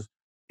institutions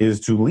is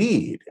to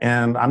lead.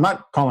 And I'm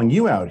not calling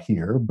you out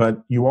here,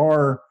 but you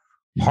are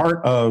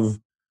part of,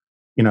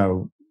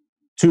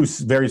 two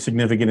very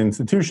significant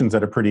institutions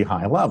at a pretty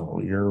high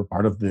level. You're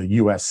part of the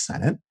U.S.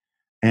 Senate,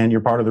 and you're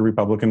part of the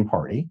Republican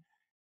Party.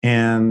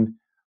 And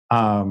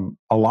a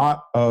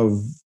lot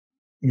of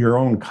your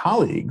own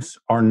colleagues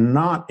are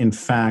not, in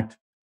fact,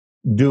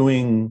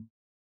 doing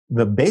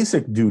the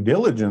basic due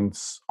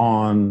diligence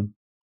on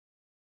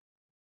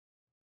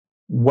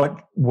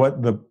what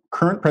the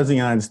current president of the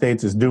United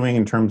States is doing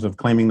in terms of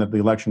claiming that the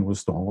election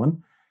was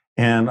stolen,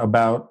 and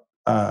about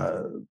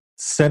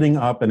setting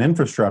up an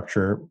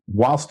infrastructure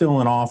while still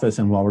in office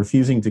and while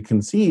refusing to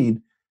concede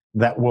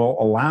that will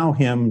allow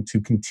him to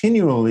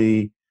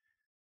continually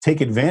take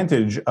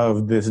advantage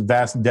of this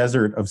vast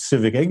desert of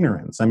civic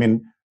ignorance. I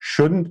mean,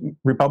 shouldn't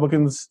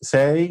Republicans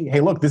say, hey,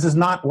 look, this is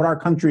not what our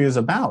country is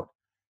about?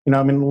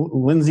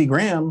 Lindsey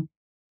Graham,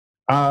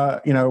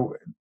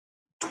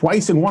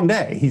 twice in one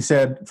day, he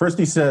said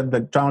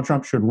that Donald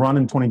Trump should run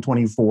in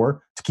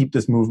 2024 to keep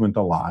this movement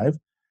alive.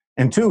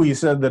 And two, he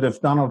said that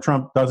if Donald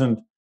Trump doesn't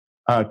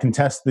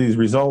contest these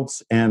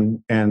results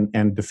and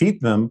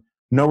defeat them,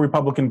 no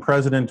Republican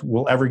president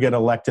will ever get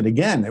elected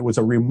again. It was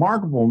a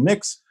remarkable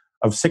mix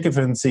of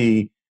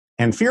sycophancy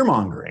and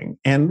fear-mongering.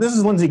 And this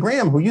is Lindsey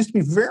Graham, who used to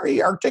be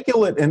very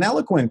articulate and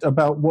eloquent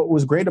about what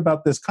was great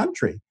about this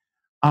country.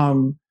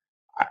 I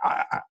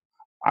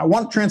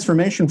want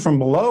transformation from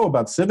below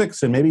about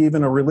civics and maybe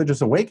even a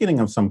religious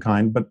awakening of some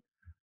kind. But,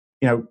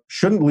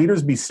 shouldn't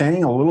leaders be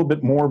saying a little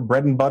bit more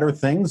bread and butter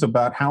things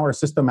about how our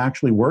system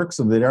actually works,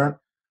 so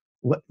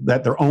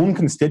that their own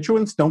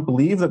constituents don't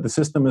believe that the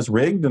system is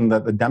rigged and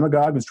that the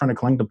demagogue who's trying to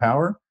cling to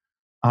power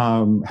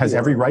has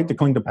every right to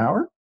cling to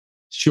power?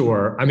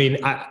 Sure. I mean,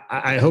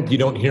 I hope you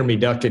don't hear me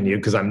ducking you,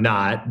 because I'm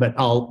not, but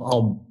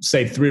I'll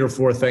say 3 or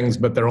 4 things,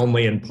 but they're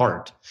only in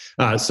part.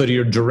 So to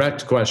your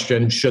direct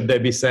question, should they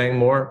be saying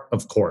more?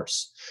 Of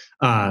course.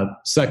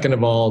 Second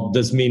of all,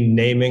 does me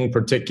naming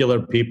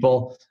particular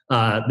people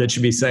that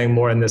should be saying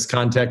more in this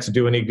context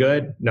do any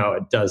good? No,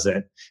 it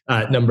doesn't.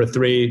 Number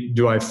 3,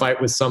 do I fight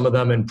with some of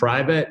them in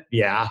private?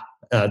 Yeah.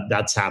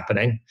 That's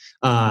happening.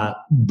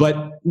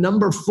 But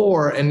number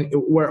 4, and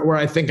where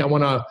I think I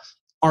want to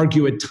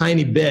argue a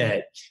tiny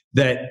bit,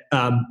 that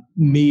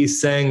me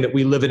saying that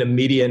we live in a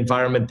media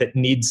environment that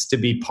needs to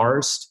be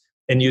parsed,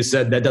 and you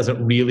said that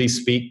doesn't really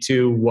speak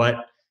to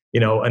what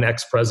an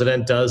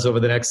ex-president does over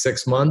the next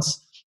 6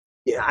 months.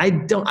 Yeah,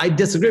 I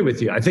disagree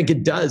with you. I think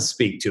it does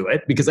speak to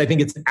it, because I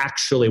think it's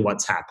actually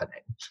what's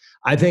happening.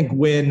 I think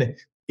when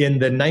in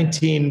the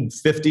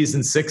 1950s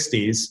and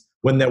 60s,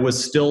 when there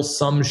was still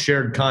some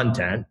shared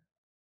content,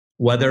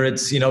 whether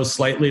it's,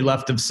 slightly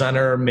left of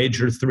center,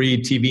 major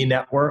 3 TV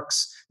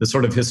networks, the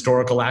sort of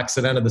historical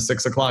accident of the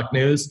 6 o'clock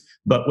news,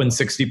 but when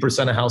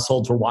 60% of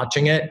households were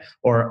watching it,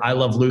 or I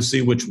Love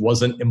Lucy, which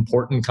wasn't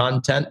important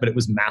content, but it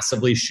was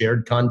massively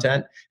shared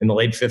content in the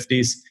late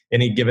 50s.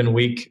 Any given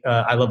week,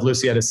 I Love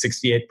Lucy had a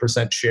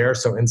 68% share.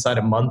 So inside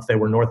a month, they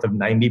were north of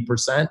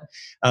 90%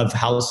 of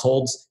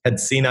households had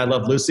seen I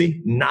Love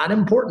Lucy. Not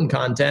important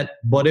content,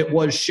 but it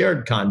was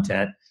shared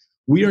content.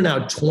 We are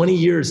now 20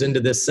 years into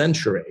this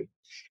century.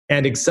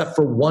 And except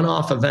for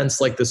one-off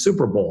events like the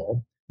Super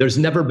Bowl, there's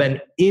never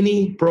been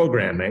any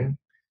programming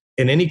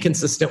in any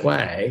consistent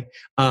way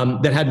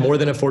that had more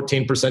than a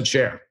 14%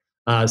 share.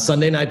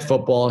 Sunday Night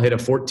Football hit a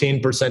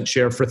 14%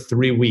 share for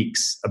 3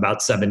 weeks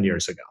about 7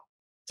 years ago.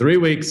 3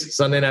 weeks,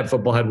 Sunday Night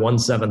Football had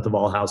 1/7 of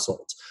all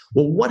households.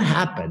 Well, what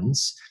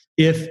happens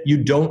if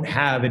you don't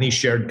have any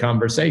shared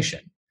conversation?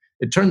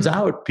 It turns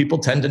out people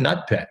tend to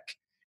nitpick.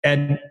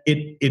 And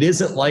it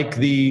isn't like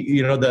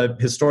the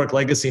historic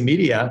legacy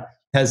media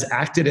has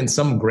acted in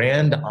some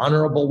grand,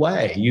 honorable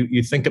way.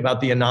 You think about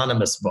the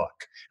Anonymous book.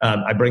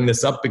 I bring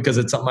this up because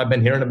it's something I've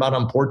been hearing about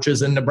on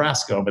porches in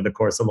Nebraska over the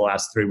course of the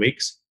last 3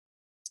 weeks.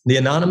 The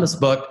Anonymous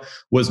book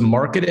was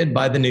marketed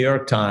by the New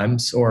York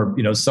Times, or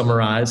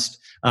summarized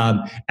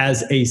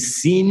as a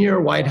senior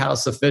White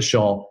House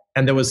official,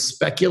 and there was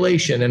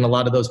speculation in a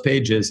lot of those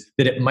pages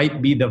that it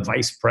might be the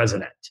vice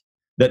president.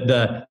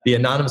 That the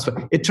Anonymous,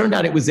 it turned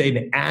out it was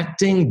an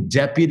acting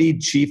deputy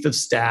chief of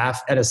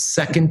staff at a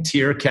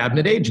second-tier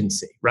cabinet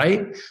agency,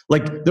 right?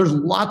 Like, there's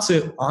lots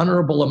of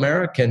honorable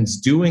Americans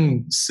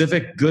doing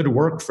civic good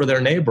work for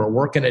their neighbor,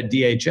 working at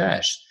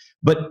DHS.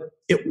 But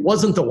it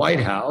wasn't the White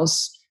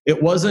House.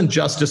 It wasn't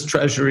Justice,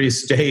 Treasury,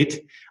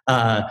 State,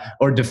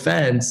 or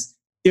Defense.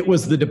 It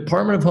was the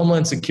Department of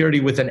Homeland Security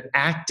with an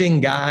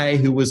acting guy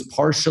who was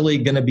partially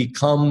going to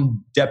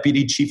become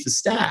Deputy Chief of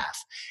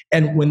Staff.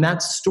 And when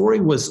that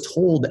story was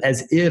told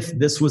as if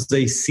this was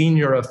a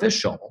senior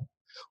official,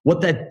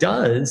 what that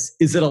does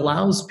is it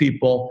allows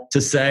people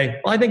to say,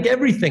 well, I think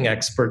everything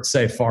experts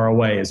say far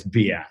away is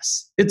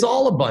BS. It's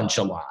all a bunch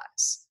of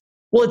lies.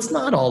 Well, it's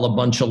not all a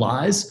bunch of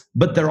lies,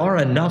 but there are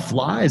enough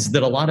lies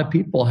that a lot of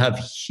people have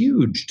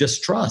huge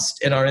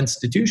distrust in our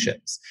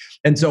institutions.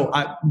 And so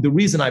the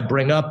reason I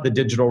bring up the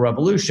digital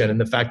revolution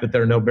and the fact that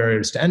there are no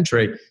barriers to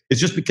entry is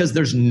just because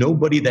there's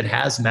nobody that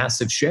has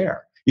massive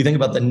share. You think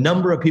about the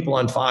number of people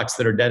on Fox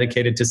that are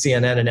dedicated to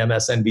CNN and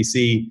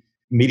MSNBC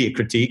media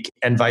critique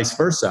and vice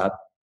versa.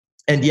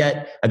 And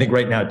yet, I think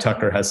right now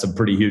Tucker has some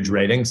pretty huge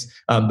ratings.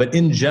 But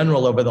in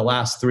general, over the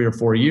last 3 or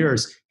 4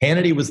 years,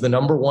 Hannity was the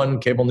number one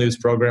cable news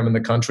program in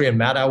the country, and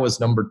Maddow was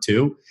number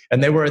 2.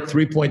 And they were at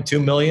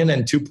 3.2 million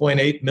and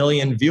 2.8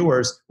 million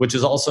viewers, which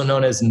is also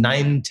known as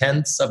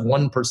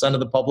 0.9% of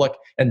the public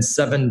and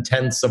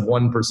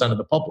 0.7% of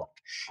the public.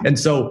 And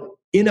so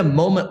in a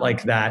moment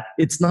like that,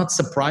 it's not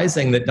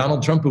surprising that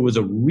Donald Trump, who was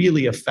a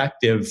really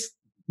effective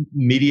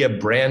media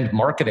brand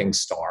marketing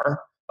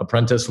star,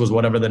 Apprentice was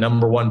whatever the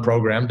number one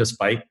program,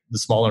 despite the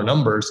smaller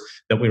numbers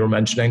that we were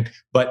mentioning,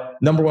 but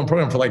number one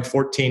program for like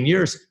 14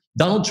 years.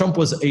 Donald Trump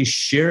was a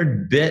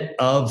shared bit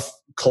of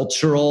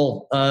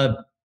cultural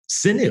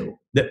sinew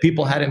that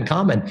people had in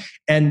common.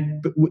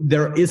 And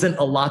there isn't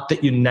a lot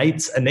that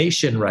unites a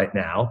nation right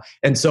now.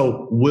 And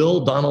so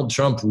will Donald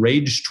Trump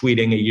rage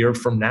tweeting a year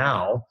from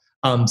now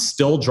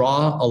still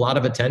draw a lot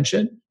of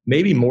attention?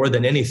 Maybe more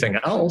than anything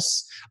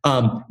else.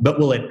 But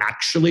will it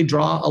actually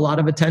draw a lot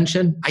of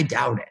attention? I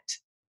doubt it.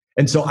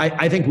 And so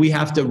I think we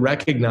have to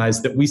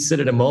recognize that we sit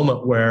at a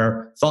moment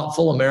where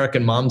thoughtful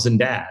American moms and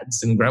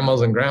dads and grandmas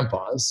and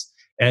grandpas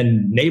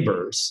and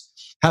neighbors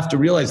have to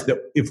realize that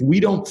if we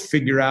don't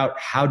figure out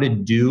how to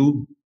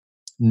do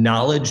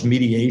knowledge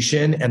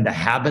mediation and the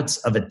habits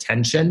of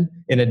attention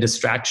in a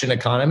distraction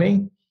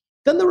economy,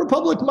 then the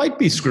republic might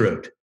be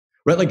screwed.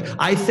 Right? Like,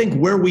 I think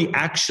where we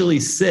actually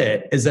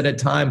sit is at a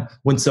time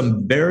when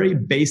some very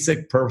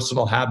basic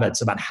personal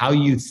habits about how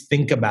you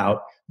think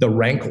about the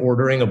rank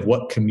ordering of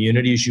what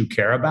communities you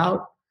care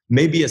about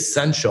may be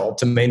essential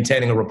to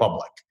maintaining a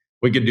republic.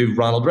 We could do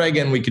Ronald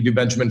Reagan, we could do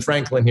Benjamin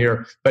Franklin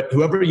here, but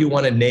whoever you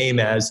want to name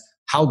as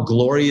how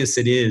glorious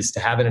it is to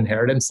have an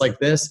inheritance like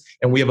this,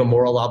 and we have a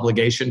moral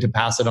obligation to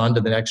pass it on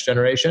to the next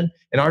generation.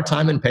 In our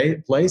time and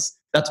place,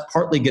 that's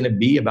partly going to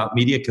be about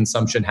media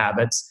consumption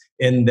habits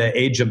in the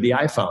age of the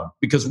iPhone,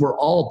 because we're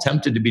all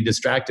tempted to be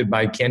distracted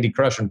by Candy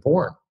Crush and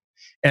porn.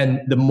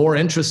 And the more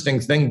interesting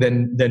thing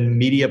than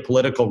media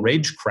political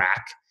rage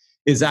crack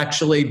is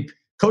actually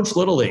coach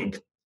Little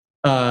League,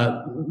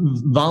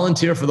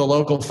 volunteer for the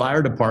local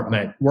fire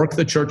department, work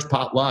the church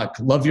potluck,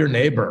 love your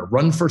neighbor,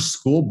 run for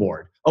school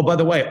board. Oh, by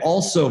the way,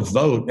 also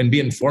vote and be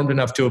informed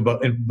enough to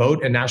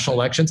vote in national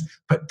elections,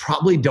 but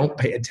probably don't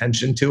pay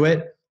attention to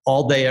it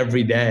all day,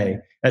 every day,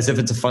 as if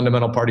it's a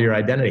fundamental part of your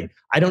identity.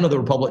 I don't know the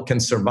republic can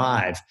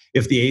survive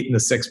if the 8 and the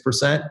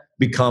 6%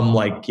 become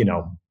like,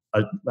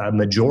 a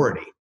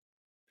majority.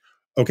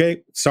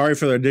 Okay, sorry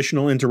for the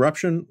additional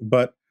interruption,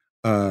 but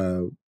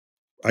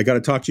I got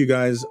to talk to you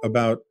guys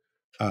about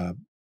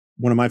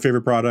one of my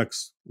favorite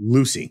products,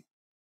 Lucy.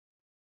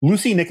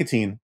 Lucy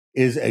Nicotine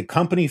is a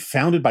company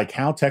founded by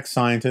Caltech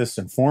scientists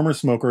and former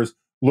smokers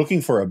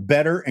looking for a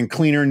better and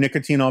cleaner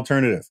nicotine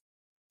alternative.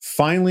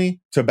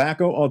 Finally,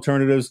 tobacco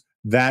alternatives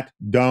that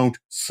don't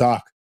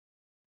suck.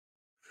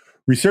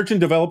 Research and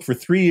developed for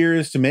 3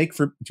 years to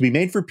be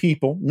made for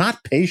people,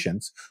 not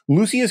patients,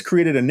 Lucy has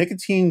created a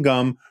nicotine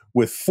gum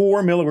with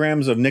 4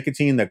 milligrams of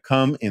nicotine that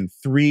come in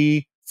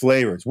 3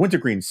 flavors: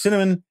 wintergreen,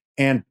 cinnamon,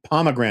 and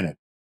pomegranate.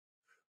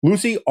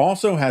 Lucy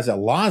also has a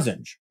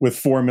lozenge with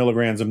 4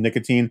 milligrams of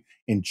nicotine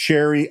in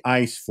cherry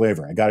ice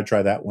flavor. I got to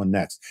try that one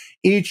next.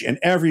 Each and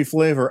every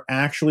flavor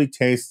actually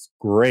tastes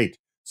great.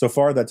 So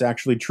far, that's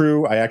actually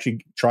true. I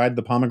actually tried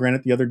the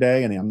pomegranate the other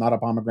day, and I'm not a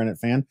pomegranate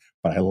fan,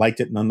 but I liked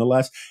it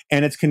nonetheless.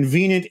 And it's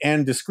convenient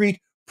and discreet.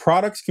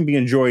 Products can be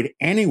enjoyed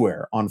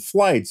anywhere, on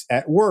flights,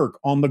 at work,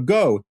 on the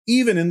go,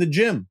 even in the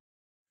gym.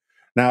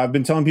 Now, I've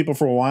been telling people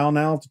for a while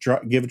now to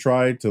give a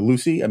try to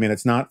Lucy. I mean,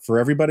 it's not for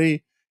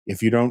everybody.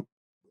 If you don't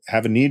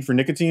have a need for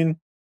nicotine,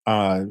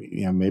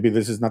 maybe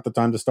this is not the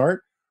time to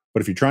start.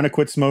 But if you're trying to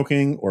quit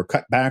smoking or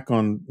cut back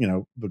on,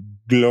 the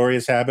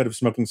glorious habit of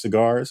smoking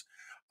cigars,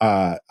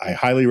 I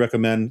highly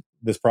recommend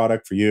this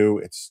product for you.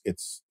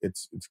 It's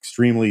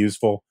extremely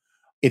useful.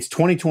 It's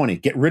 2020.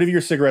 Get rid of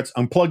your cigarettes,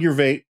 unplug your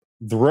vape,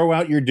 throw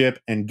out your dip,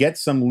 and get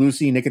some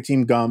Lucy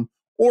nicotine gum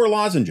or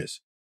lozenges.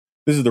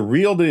 This is the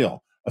real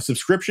deal. A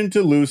subscription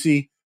to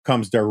Lucy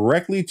comes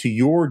directly to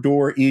your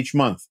door each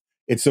month.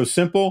 It's so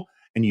simple,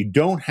 and you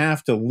don't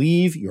have to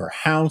leave your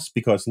house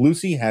because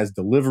Lucy has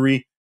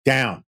delivery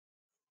down.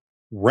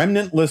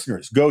 Remnant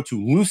listeners, go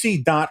to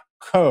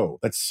lucy.co.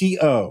 That's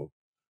C-O.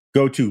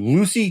 Go to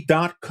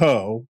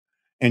lucy.co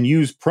and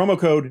use promo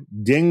code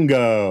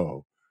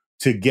DINGO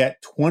to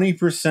get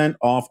 20%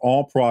 off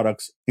all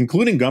products,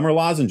 including gum or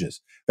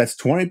lozenges. That's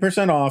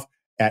 20% off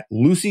at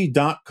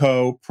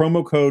lucy.co,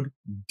 promo code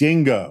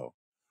DINGO.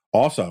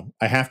 Also,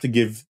 I have to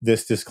give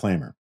this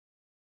disclaimer.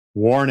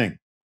 Warning.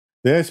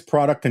 This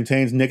product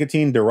contains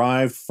nicotine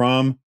derived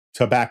from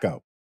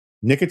tobacco.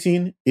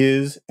 Nicotine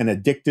is an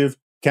addictive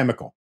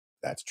chemical.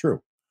 That's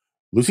true.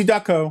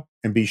 Lucy.co,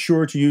 and be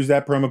sure to use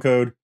that promo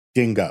code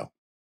DINGO.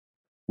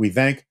 We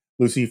thank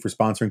Lucy for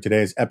sponsoring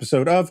today's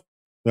episode of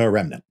The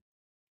Remnant.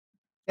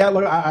 Yeah,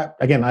 look, I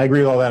agree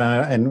with all that,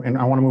 and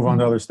I want to move on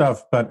to other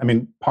stuff. But I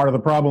mean, part of the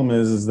problem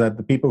is that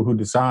the people who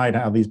decide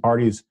how these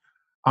parties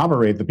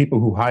operate, the people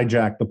who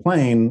hijack the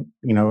plane,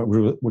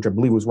 which I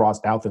believe was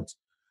Ross Douthat's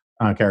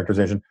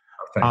characterization,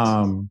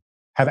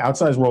 have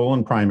outsized role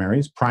in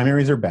primaries.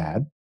 Primaries are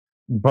bad.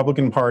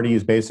 Republican Party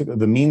is basically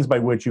the means by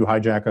which you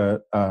hijack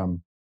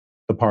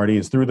the party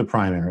is through the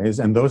primaries,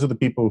 and those are the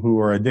people who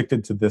are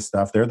addicted to this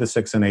stuff. They're the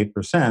 6 and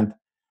 8%,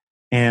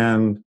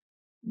 and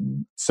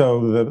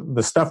so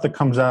the stuff that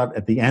comes out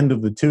at the end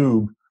of the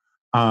tube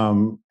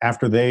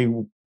after they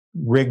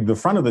rig the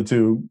front of the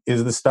tube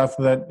is the stuff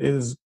that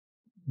is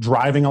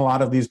driving a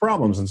lot of these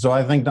problems. And so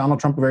I think Donald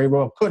Trump very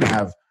well could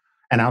have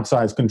an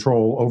outsized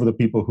control over the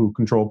people who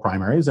control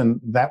primaries, and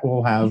that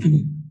will have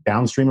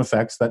downstream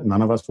effects that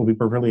none of us will be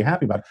perfectly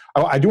happy about.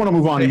 I do want to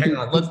move on. Hey, hang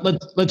on.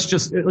 Let's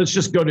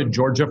just go to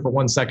Georgia for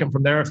 1 second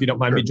from there, if you don't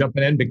mind me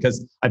jumping in,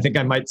 because I think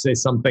I might say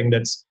something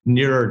that's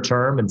nearer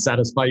term and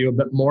satisfy you a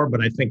bit more,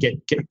 but I think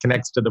it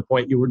connects to the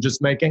point you were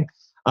just making,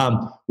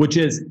 which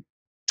is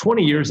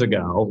 20 years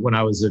ago when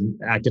I was an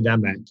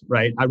academic,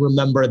 right? I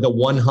remember the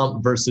one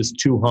hump versus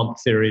two hump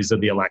theories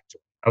of the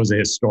electorate. I was a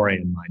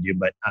historian, mind you,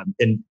 but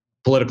in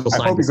political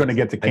science. I hope you're going to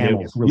get to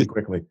camels really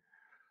quickly.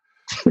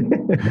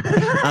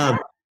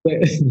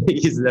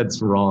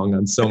 That's wrong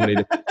on so many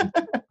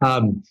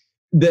different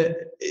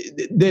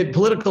the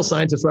political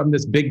scientists were having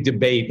this big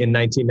debate in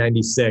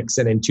 1996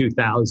 and in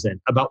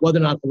 2000 about whether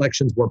or not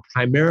elections were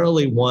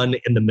primarily won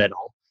in the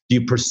middle. Do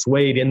you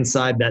persuade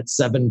inside that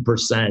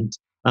 7%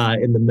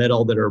 in the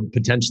middle that are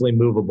potentially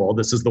movable?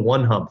 This is the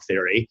one hump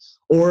theory.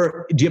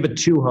 Or do you have a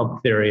two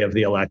hump theory of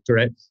the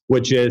electorate,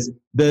 which is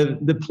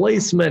the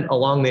placement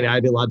along the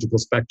ideological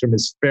spectrum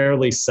is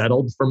fairly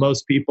settled for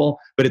most people,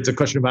 but it's a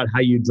question about how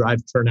you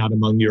drive turnout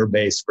among your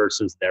base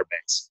versus their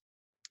base.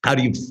 How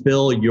do you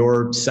fill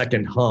your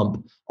second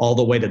hump all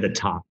the way to the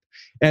top?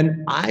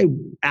 And I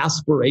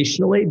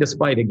aspirationally,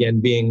 despite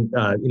again being,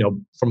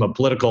 from a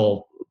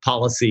political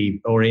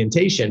policy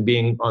orientation,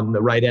 being on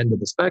the right end of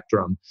the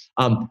spectrum,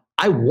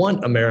 I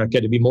want America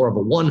to be more of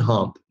a one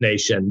hump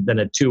nation than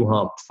a two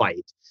hump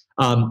fight.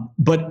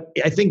 But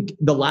I think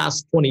the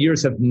last 20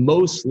 years have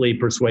mostly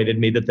persuaded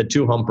me that the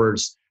two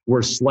humpers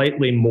were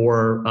slightly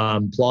more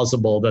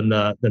plausible than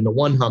the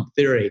one hump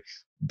theory.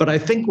 But I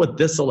think what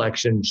this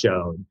election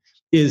showed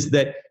is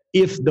that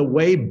if the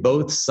way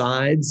both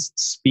sides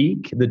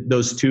speak,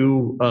 those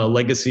two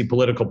legacy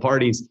political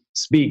parties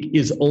speak,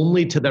 is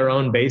only to their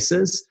own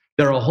bases,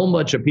 there are a whole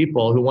bunch of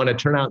people who want to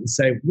turn out and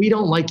say, we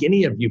don't like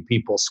any of you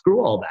people,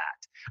 screw all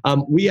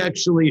that. We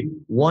actually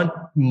want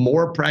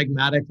more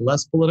pragmatic,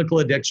 less political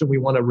addiction. We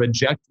want to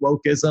reject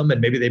wokeism, and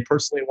maybe they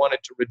personally wanted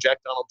to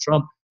reject Donald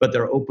Trump, but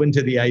they're open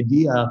to the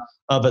idea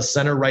of a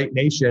center-right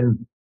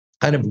nation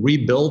kind of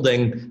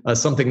rebuilding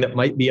something that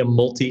might be a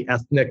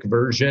multi-ethnic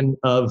version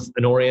of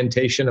an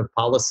orientation of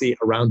policy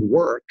around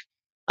work.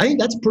 I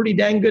think that's pretty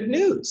dang good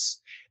news.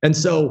 And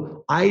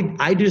so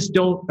I just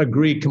don't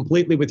agree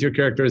completely with your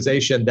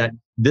characterization that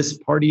this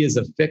party is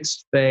a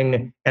fixed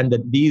thing and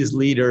that these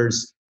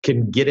leaders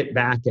can get it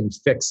back and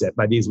fix it.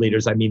 By these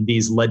leaders, I mean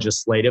these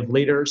legislative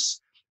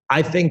leaders.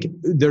 I think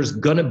there's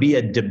going to be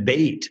a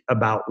debate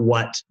about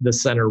what the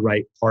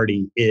center-right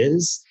party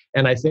is.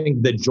 And I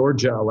think the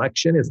Georgia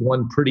election is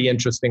one pretty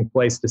interesting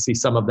place to see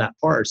some of that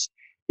parsed.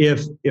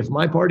 If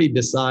my party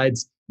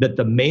decides that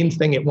the main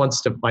thing it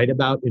wants to fight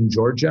about in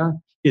Georgia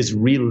is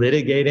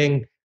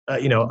relitigating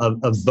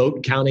a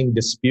vote counting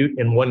dispute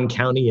in one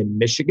county in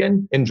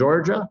Michigan, in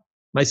Georgia,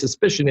 my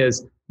suspicion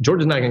is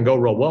Georgia's not going to go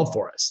real well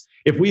for us.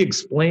 If we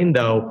explain,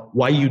 though,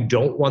 why you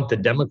don't want the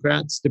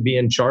Democrats to be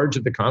in charge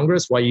of the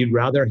Congress, why you'd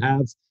rather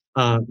have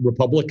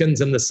Republicans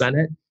in the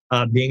Senate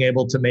being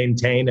able to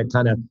maintain a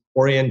kind of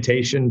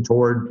orientation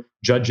toward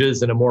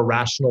judges and a more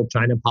rational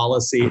China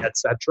policy, et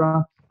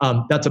cetera,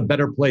 that's a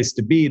better place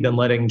to be than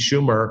letting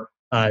Schumer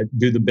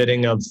do the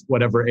bidding of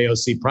whatever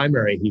AOC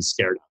primary he's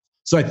scared of.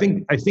 So I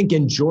think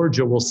in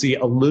Georgia, we'll see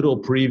a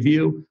little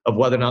preview of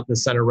whether or not the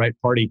center-right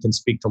party can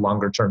speak to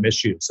longer-term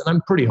issues. And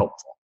I'm pretty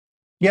hopeful.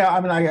 Yeah,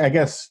 I mean, I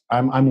guess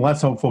I'm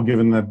less hopeful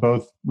given that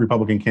both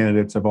Republican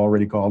candidates have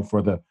already called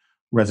for the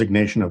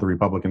resignation of the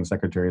Republican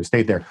Secretary of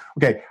State there.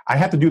 Okay, I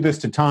have to do this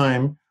to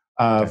time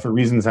for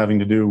reasons having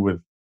to do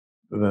with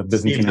the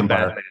Byzantine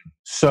Empire.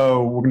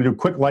 So we're going to do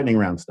quick lightning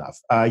round stuff.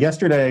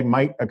 Yesterday,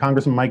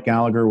 Congressman Mike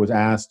Gallagher was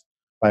asked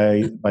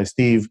by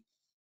Steve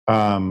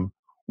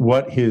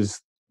what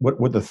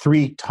the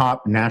three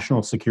top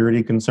national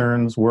security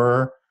concerns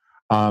were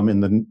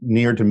in the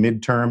near to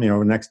midterm,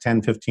 the next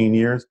 10, 15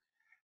 years.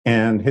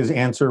 And his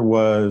answer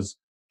was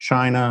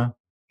China,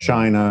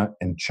 China,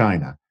 and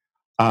China.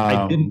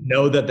 I didn't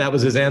know that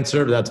was his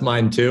answer. That's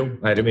mine too.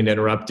 I didn't mean to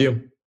interrupt you.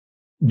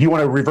 Do you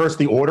want to reverse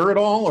the order at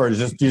all, or is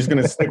just you're just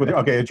going to stick with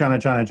okay, China,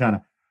 China,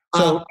 China?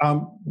 So,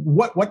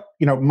 what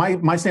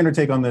my standard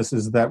take on this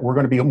is that we're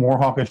going to be more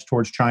hawkish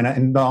towards China,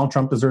 and Donald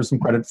Trump deserves some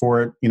credit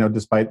for it,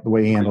 despite the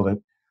way he handled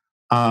it.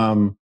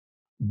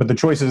 But the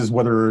choice is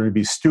whether it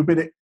be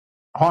stupid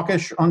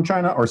hawkish on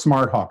China or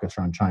smart hawkish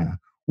on China.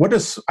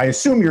 I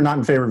assume you're not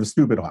in favor of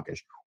stupid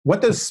hawkish.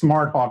 What does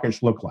smart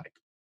hawkish look like?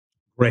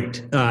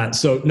 Great.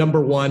 So number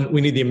one,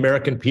 we need the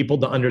American people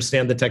to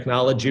understand the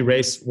technology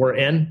race we're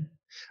in.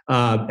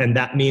 And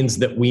that means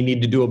that we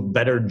need to do a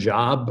better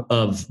job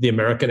of the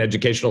American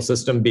educational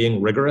system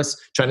being rigorous.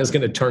 China's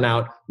going to turn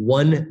out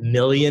 1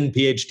 million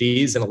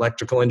PhDs in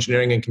electrical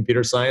engineering and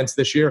computer science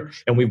this year.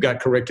 And we've got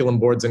curriculum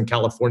boards in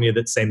California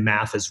that say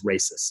math is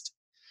racist.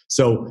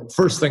 So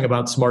first thing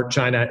about Smart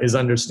China is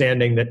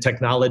understanding that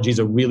technology is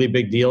a really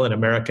big deal and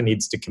America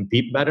needs to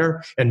compete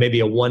better. And maybe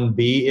a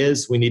 1B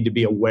is we need to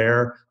be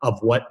aware of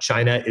what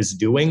China is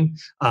doing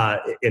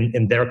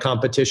in their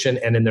competition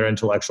and in their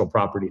intellectual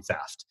property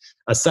theft.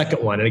 A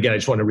second one, and again, I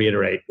just want to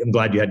reiterate, I'm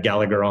glad you had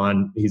Gallagher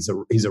on. He's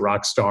a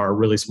rock star,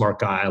 really smart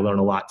guy. I learned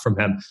a lot from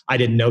him. I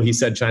didn't know he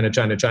said China,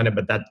 China, China,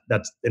 but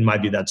that's in my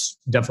view, that's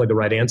definitely the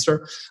right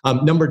answer.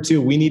 Number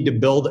two, we need to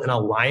build an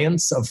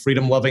alliance of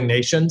freedom-loving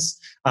nations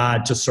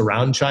to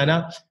surround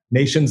China.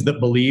 Nations that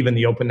believe in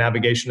the open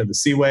navigation of the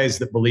seaways,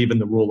 that believe in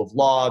the rule of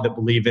law, that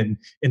believe in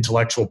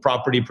intellectual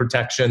property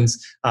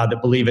protections,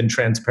 that believe in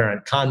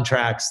transparent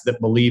contracts,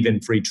 that believe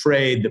in free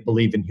trade, that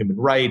believe in human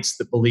rights,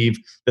 that believe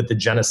that the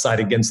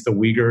genocide against the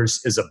Uyghurs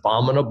is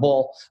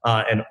abominable,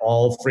 and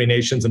all free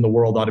nations in the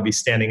world ought to be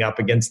standing up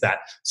against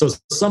that. So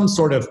some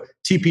sort of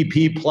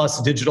TPP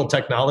plus digital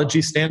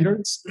technology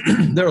standards.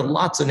 There are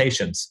lots of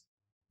nations.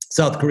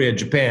 South Korea,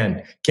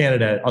 Japan,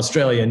 Canada,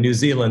 Australia, New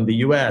Zealand, the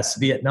US,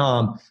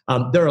 Vietnam.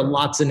 There are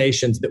lots of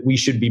nations that we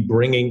should be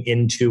bringing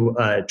into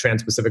a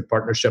Trans-Pacific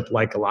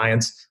Partnership-like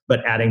alliance, but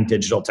adding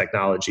digital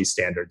technology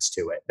standards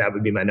to it. That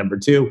would be my number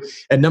two.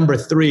 And number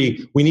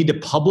three, we need to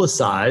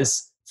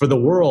publicize for the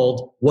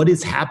world what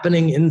is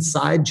happening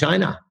inside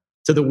China.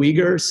 To the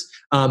Uyghurs,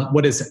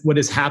 what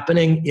is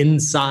happening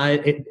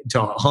inside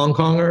to Hong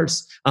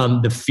Kongers,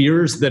 the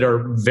fears that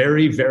are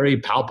very, very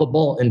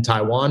palpable in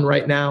Taiwan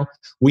right now.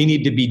 We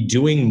need to be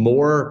doing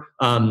more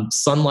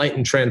sunlight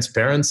and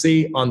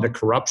transparency on the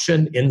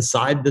corruption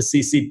inside the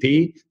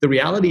CCP. The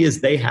reality is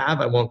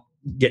I won't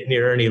get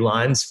near any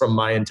lines from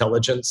my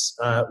intelligence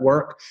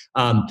work,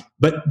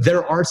 but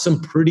there are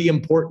some pretty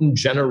important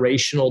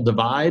generational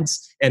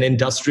divides and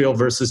industrial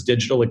versus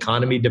digital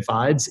economy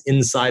divides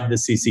inside the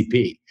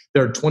CCP.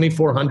 There are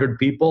 2,400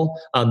 people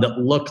that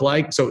look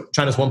like, so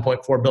China's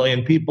 1.4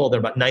 billion people. There are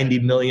about 90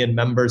 million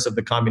members of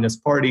the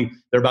Communist Party.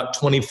 There are about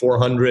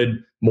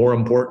 2,400 more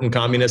important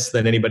communists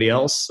than anybody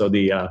else. So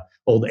the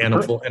old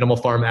Animal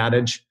Farm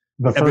adage.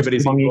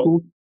 Everybody's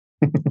equal.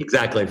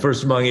 Exactly.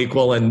 First among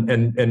equal, and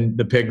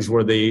the pigs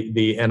were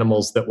the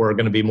animals that were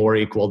going to be more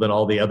equal than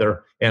all the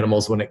other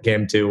animals when it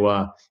came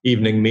to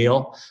evening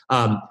meal.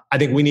 I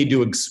think we need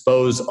to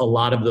expose a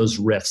lot of those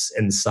rifts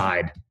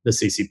inside the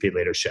CCP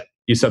leadership.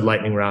 You said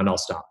lightning round, I'll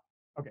stop.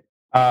 Okay.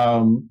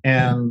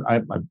 And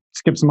I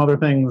skipped some other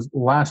things.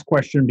 Last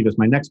question, because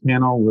my next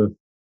panel with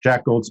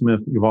Jack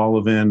Goldsmith, Yuval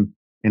Levin,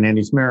 and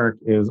Andy Smerek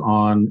is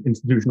on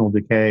institutional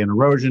decay and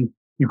erosion.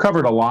 You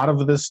covered a lot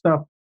of this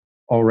stuff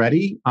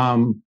already.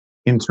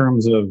 In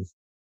terms of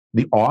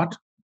the ought,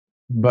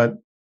 but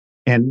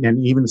and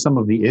even some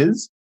of the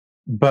is,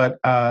 but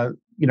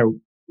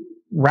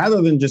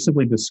rather than just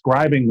simply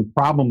describing the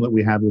problem that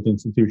we have with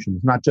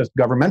institutions, not just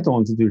governmental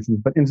institutions,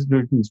 but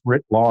institutions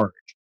writ large,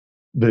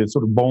 the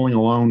sort of bowling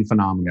alone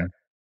phenomena.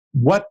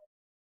 What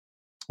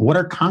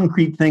are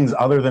concrete things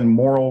other than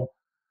moral,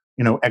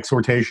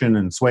 exhortation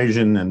and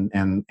suasion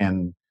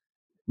and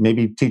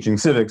maybe teaching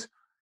civics?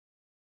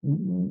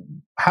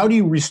 How do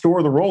you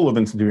restore the role of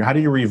institutions? How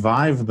do you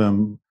revive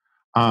them?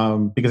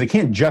 Because it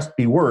can't just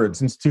be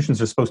words.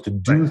 Institutions are supposed to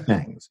do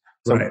things.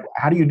 So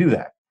how do you do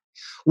that?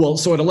 Well,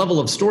 so at a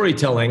level of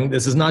storytelling,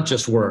 this is not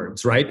just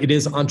words, right? It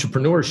is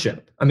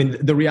entrepreneurship. I mean,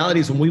 the reality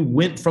is when we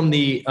went from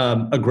the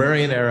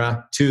agrarian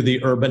era to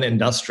the urban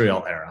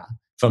industrial era,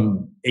 from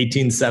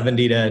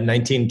 1870 to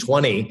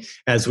 1920,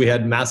 as we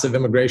had massive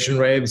immigration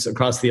waves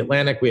across the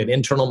Atlantic, we had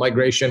internal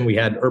migration, we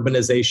had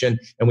urbanization,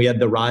 and we had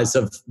the rise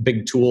of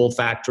big tool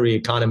factory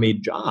economy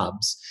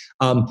jobs.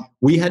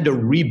 We had to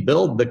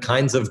rebuild the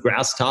kinds of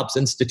grass tops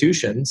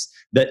institutions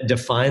that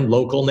define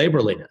local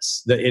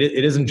neighborliness.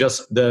 It isn't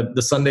just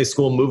the Sunday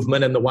school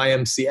movement and the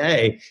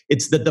YMCA.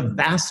 It's that the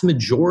vast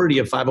majority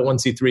of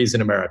 501c3s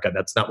in America,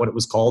 that's not what it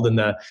was called in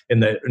the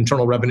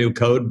Internal Revenue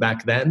Code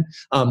back then,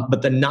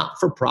 but the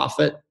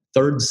not-for-profit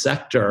third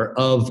sector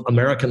of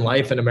American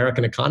life and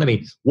American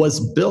economy was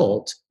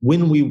built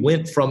when we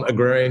went from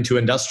agrarian to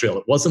industrial.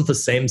 It wasn't the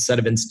same set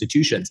of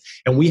institutions.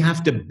 And we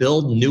have to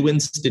build new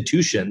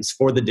institutions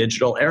for the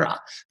digital era.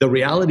 The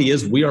reality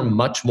is we are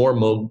much more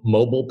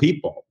mobile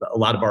people. a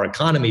lot of our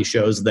economy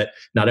shows that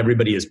not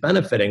everybody is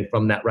benefiting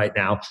from that right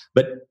now.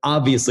 But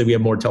obviously, we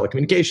have more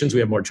telecommunications, we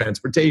have more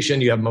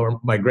transportation, you have more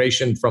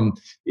migration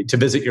to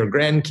visit your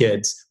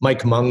grandkids.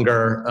 Mike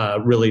Munger,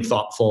 really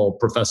thoughtful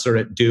professor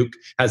at Duke,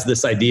 has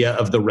this idea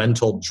of the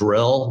rental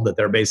drill, that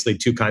there are basically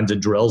two kinds of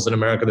drills in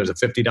America. There's a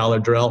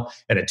 $50 drill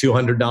and a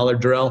 $200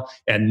 drill,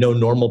 and no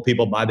normal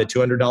people buy the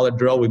 $200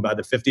 drill. We buy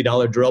the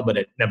 $50 drill, but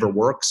it never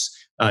works.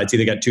 It's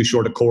either got too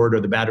short a cord or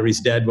the battery's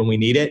dead when we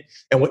need it.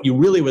 And what you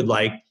really would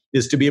like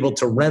is to be able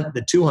to rent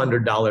the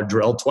 $200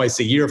 drill twice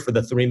a year for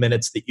the 3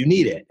 minutes that you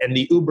need it. And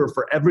the Uber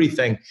for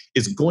everything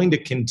is going to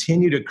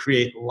continue to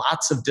create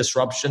lots of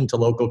disruption to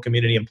local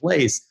community and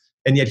place.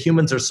 And yet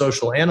humans are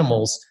social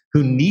animals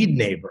who need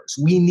neighbors.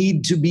 We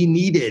need to be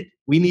needed.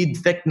 We need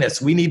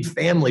thickness. We need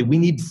family. We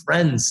need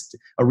friends,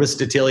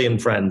 Aristotelian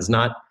friends,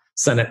 not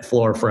Senate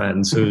floor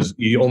friends, who's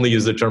you only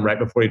use the term right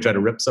before you try to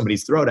rip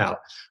somebody's throat out.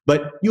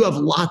 But you have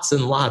lots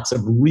and lots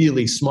of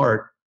really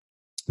smart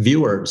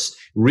viewers,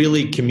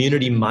 really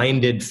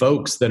community-minded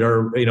folks that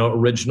are,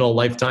 original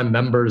lifetime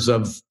members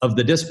of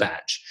the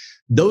Dispatch.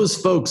 Those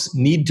folks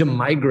need to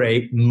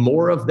migrate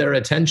more of their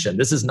attention.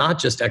 This is not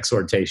just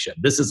exhortation.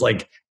 This is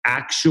like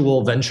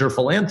actual venture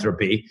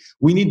philanthropy.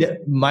 We need to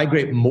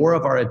migrate more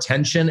of our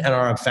attention and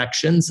our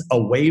affections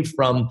away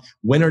from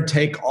winner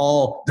take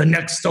all. The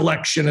next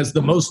election is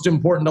the most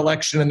important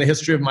election in the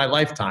history of my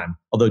lifetime.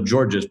 Although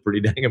Georgia's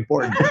pretty dang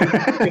important. You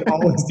can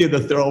always do the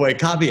throwaway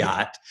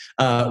caveat,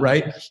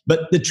 right?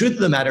 But the truth of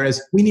the matter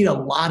is we need a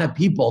lot of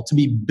people to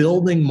be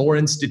building more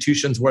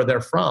institutions where they're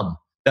from.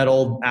 That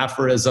old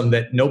aphorism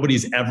that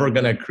nobody's ever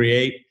going to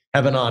create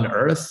heaven on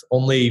earth.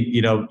 Only,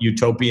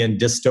 utopian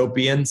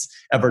dystopians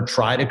ever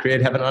try to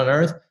create heaven on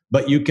earth.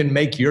 But you can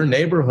make your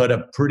neighborhood a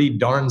pretty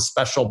darn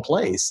special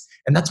place.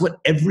 And that's what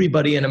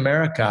everybody in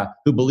America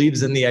who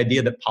believes in the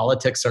idea that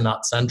politics are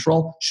not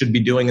central should be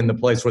doing in the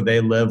place where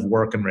they live,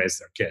 work, and raise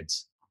their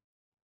kids.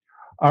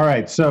 All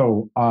right.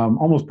 So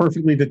almost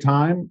perfectly to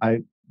time.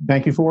 I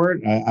thank you for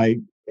it.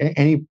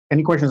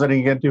 Any questions I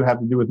didn't get to have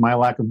to do with my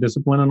lack of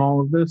discipline in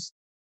all of this.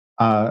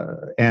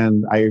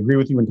 And I agree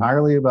with you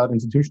entirely about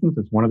institutions.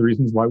 It's one of the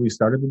reasons why we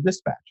started the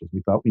Dispatch, is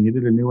we thought we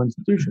needed a new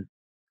institution.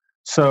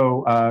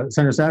 So,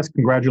 Senator Sass,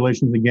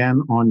 congratulations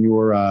again on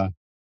your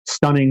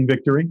stunning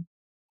victory.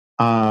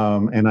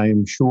 And I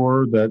am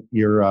sure that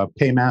your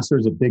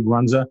paymasters at Big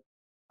Runza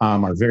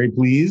are very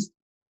pleased.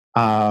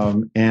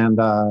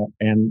 And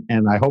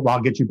I hope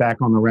I'll get you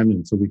back on the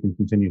remnant so we can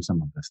continue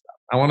some of this stuff.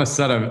 I want to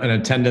set an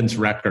attendance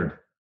record.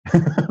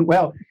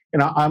 Well,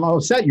 I'm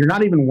upset. You're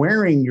not even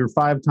wearing your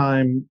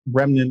 5-time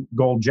remnant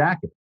gold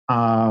jacket.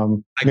 I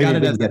got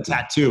it as a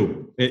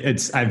tattoo.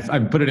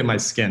 I've put it in my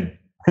skin.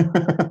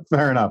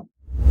 Fair enough.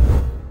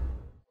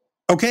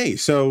 Okay,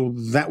 so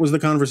that was the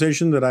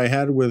conversation that I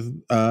had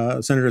with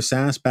Senator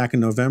Sass back in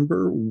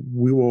November.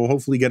 We will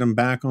hopefully get him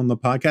back on the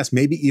podcast,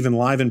 maybe even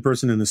live in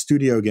person in the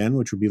studio again,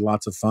 which would be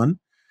lots of fun.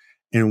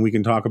 And we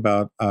can talk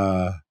about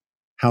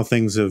how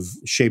things have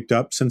shaped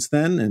up since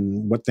then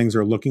and what things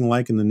are looking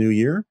like in the new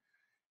year.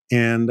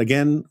 And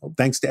again,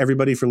 thanks to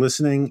everybody for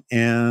listening.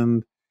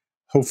 And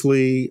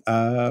hopefully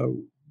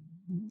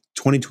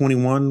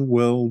 2021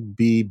 will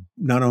be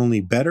not only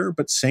better,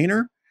 but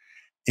saner.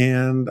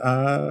 And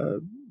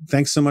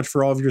thanks so much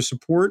for all of your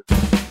support.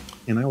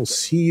 And I will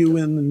see you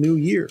in the new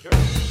year.